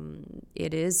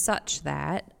 It is such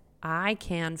that I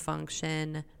can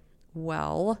function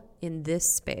well in this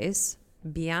space.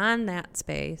 Beyond that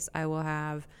space, I will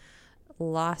have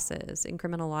losses,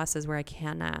 incremental losses, where I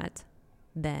cannot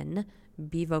then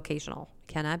be vocational.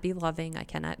 I cannot be loving. I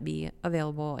cannot be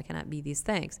available. I cannot be these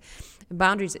things.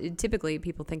 Boundaries, typically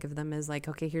people think of them as like,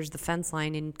 okay, here's the fence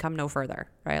line and come no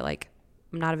further, right? Like,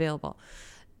 I'm not available.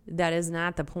 That is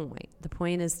not the point. The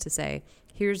point is to say,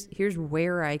 here's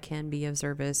where I can be of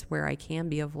service, where I can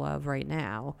be of love right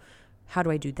now. How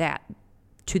do I do that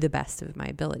to the best of my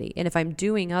ability? And if I'm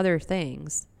doing other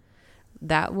things,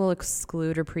 that will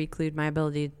exclude or preclude my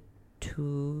ability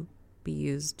to be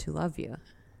used to love you.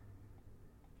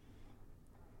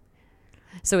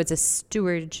 So it's a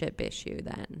stewardship issue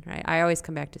then, right? I always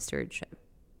come back to stewardship.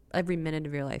 Every minute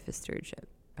of your life is stewardship.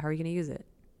 How are you going to use it?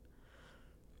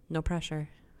 No pressure.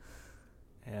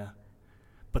 Yeah.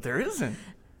 But there isn't.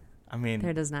 I mean,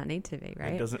 there does not need to be,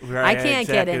 right? It doesn't, right, I can't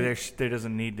exactly. get in. There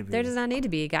doesn't need to be. There does not need to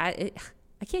be. I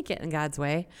can't get in God's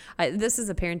way. This is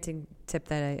a parenting tip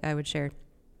that I would share.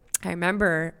 I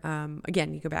remember,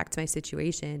 again, you go back to my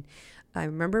situation. I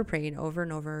remember praying over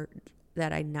and over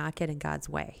that I not get in God's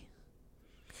way.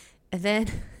 And then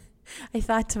I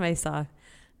thought to myself,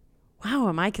 wow,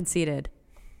 am I conceited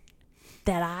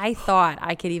that I thought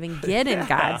I could even get in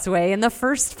God's way in the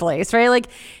first place, right? Like,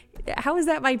 how is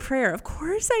that my prayer? Of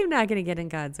course I'm not going to get in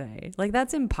God's way. Like,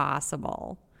 that's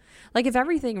impossible. Like, if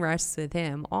everything rests with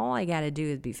him, all I got to do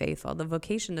is be faithful. The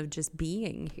vocation of just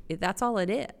being, that's all it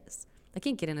is. I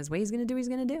can't get in his way. He's going to do what he's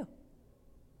going to do.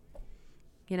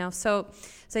 You know, so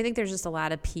I think there's just a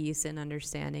lot of peace in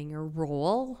understanding your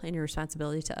role and your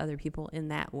responsibility to other people in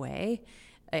that way.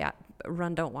 Yeah,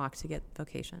 run, don't walk to get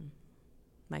vocation.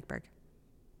 Mike Berg,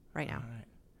 right now. All right.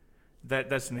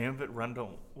 That's the name of it. Run,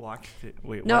 don't walk.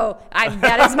 Wait, no,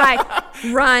 that is my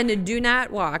run. Do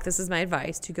not walk. This is my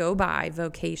advice to go buy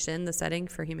Vocation: The Setting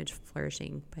for Human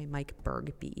Flourishing by Mike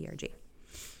Berg, B-E-R-G.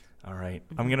 All right.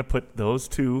 I'm going to put those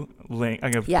two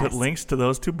put links to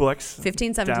those two books.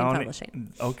 1517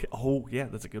 Publishing. Okay. Oh, yeah,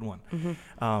 that's a good one.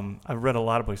 Mm-hmm. I've read a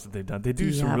lot of books that they've done. They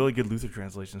do some really good Luther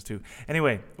translations too.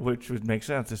 Anyway, which would make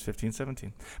sense, is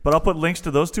 1517. But I'll put links to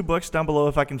those two books down below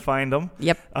if I can find them.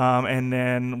 Yep. And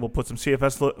then we'll put some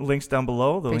CFS links down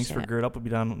below. The links for Gird Up will be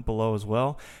down below as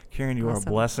well. Karen, you are a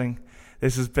blessing.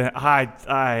 This has been,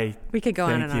 we could go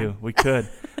on and on. Thank you. We could.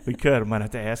 I might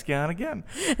have to ask you on again.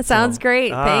 It sounds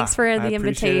great. Thanks for the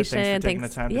invitation. Thanks for taking the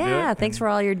time to do it. Thanks for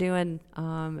all you're doing.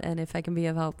 And if I can be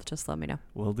of help, just let me know.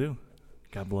 Will do.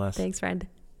 God bless. Thanks, friend.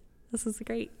 This is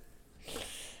great.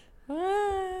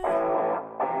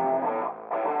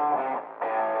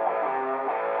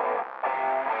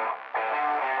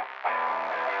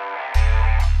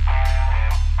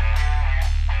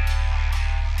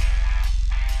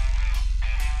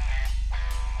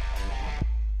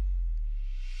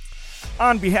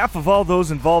 On behalf of all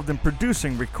those involved in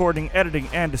producing, recording, editing,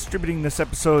 and distributing this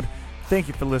episode, thank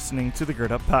you for listening to the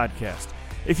Gird Up Podcast.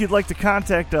 If you'd like to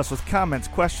contact us with comments,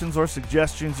 questions, or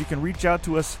suggestions, you can reach out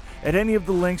to us at any of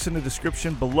the links in the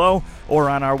description below or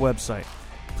on our website.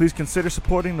 Please consider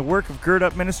supporting the work of Gird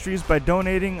Up Ministries by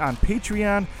donating on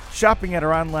Patreon, shopping at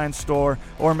our online store,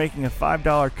 or making a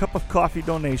 $5 cup of coffee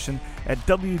donation at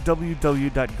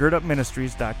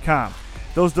www.girdupministries.com.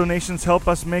 Those donations help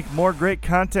us make more great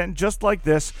content just like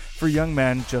this for young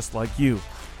men just like you.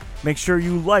 Make sure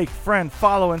you like, friend,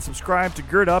 follow, and subscribe to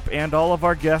Gird Up and all of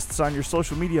our guests on your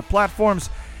social media platforms,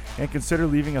 and consider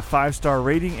leaving a 5-star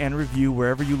rating and review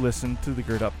wherever you listen to the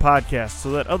Gird Up Podcast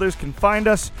so that others can find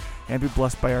us and be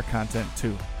blessed by our content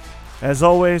too. As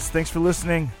always, thanks for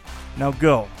listening. Now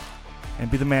go and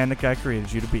be the man that God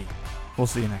created you to be. We'll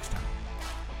see you next time.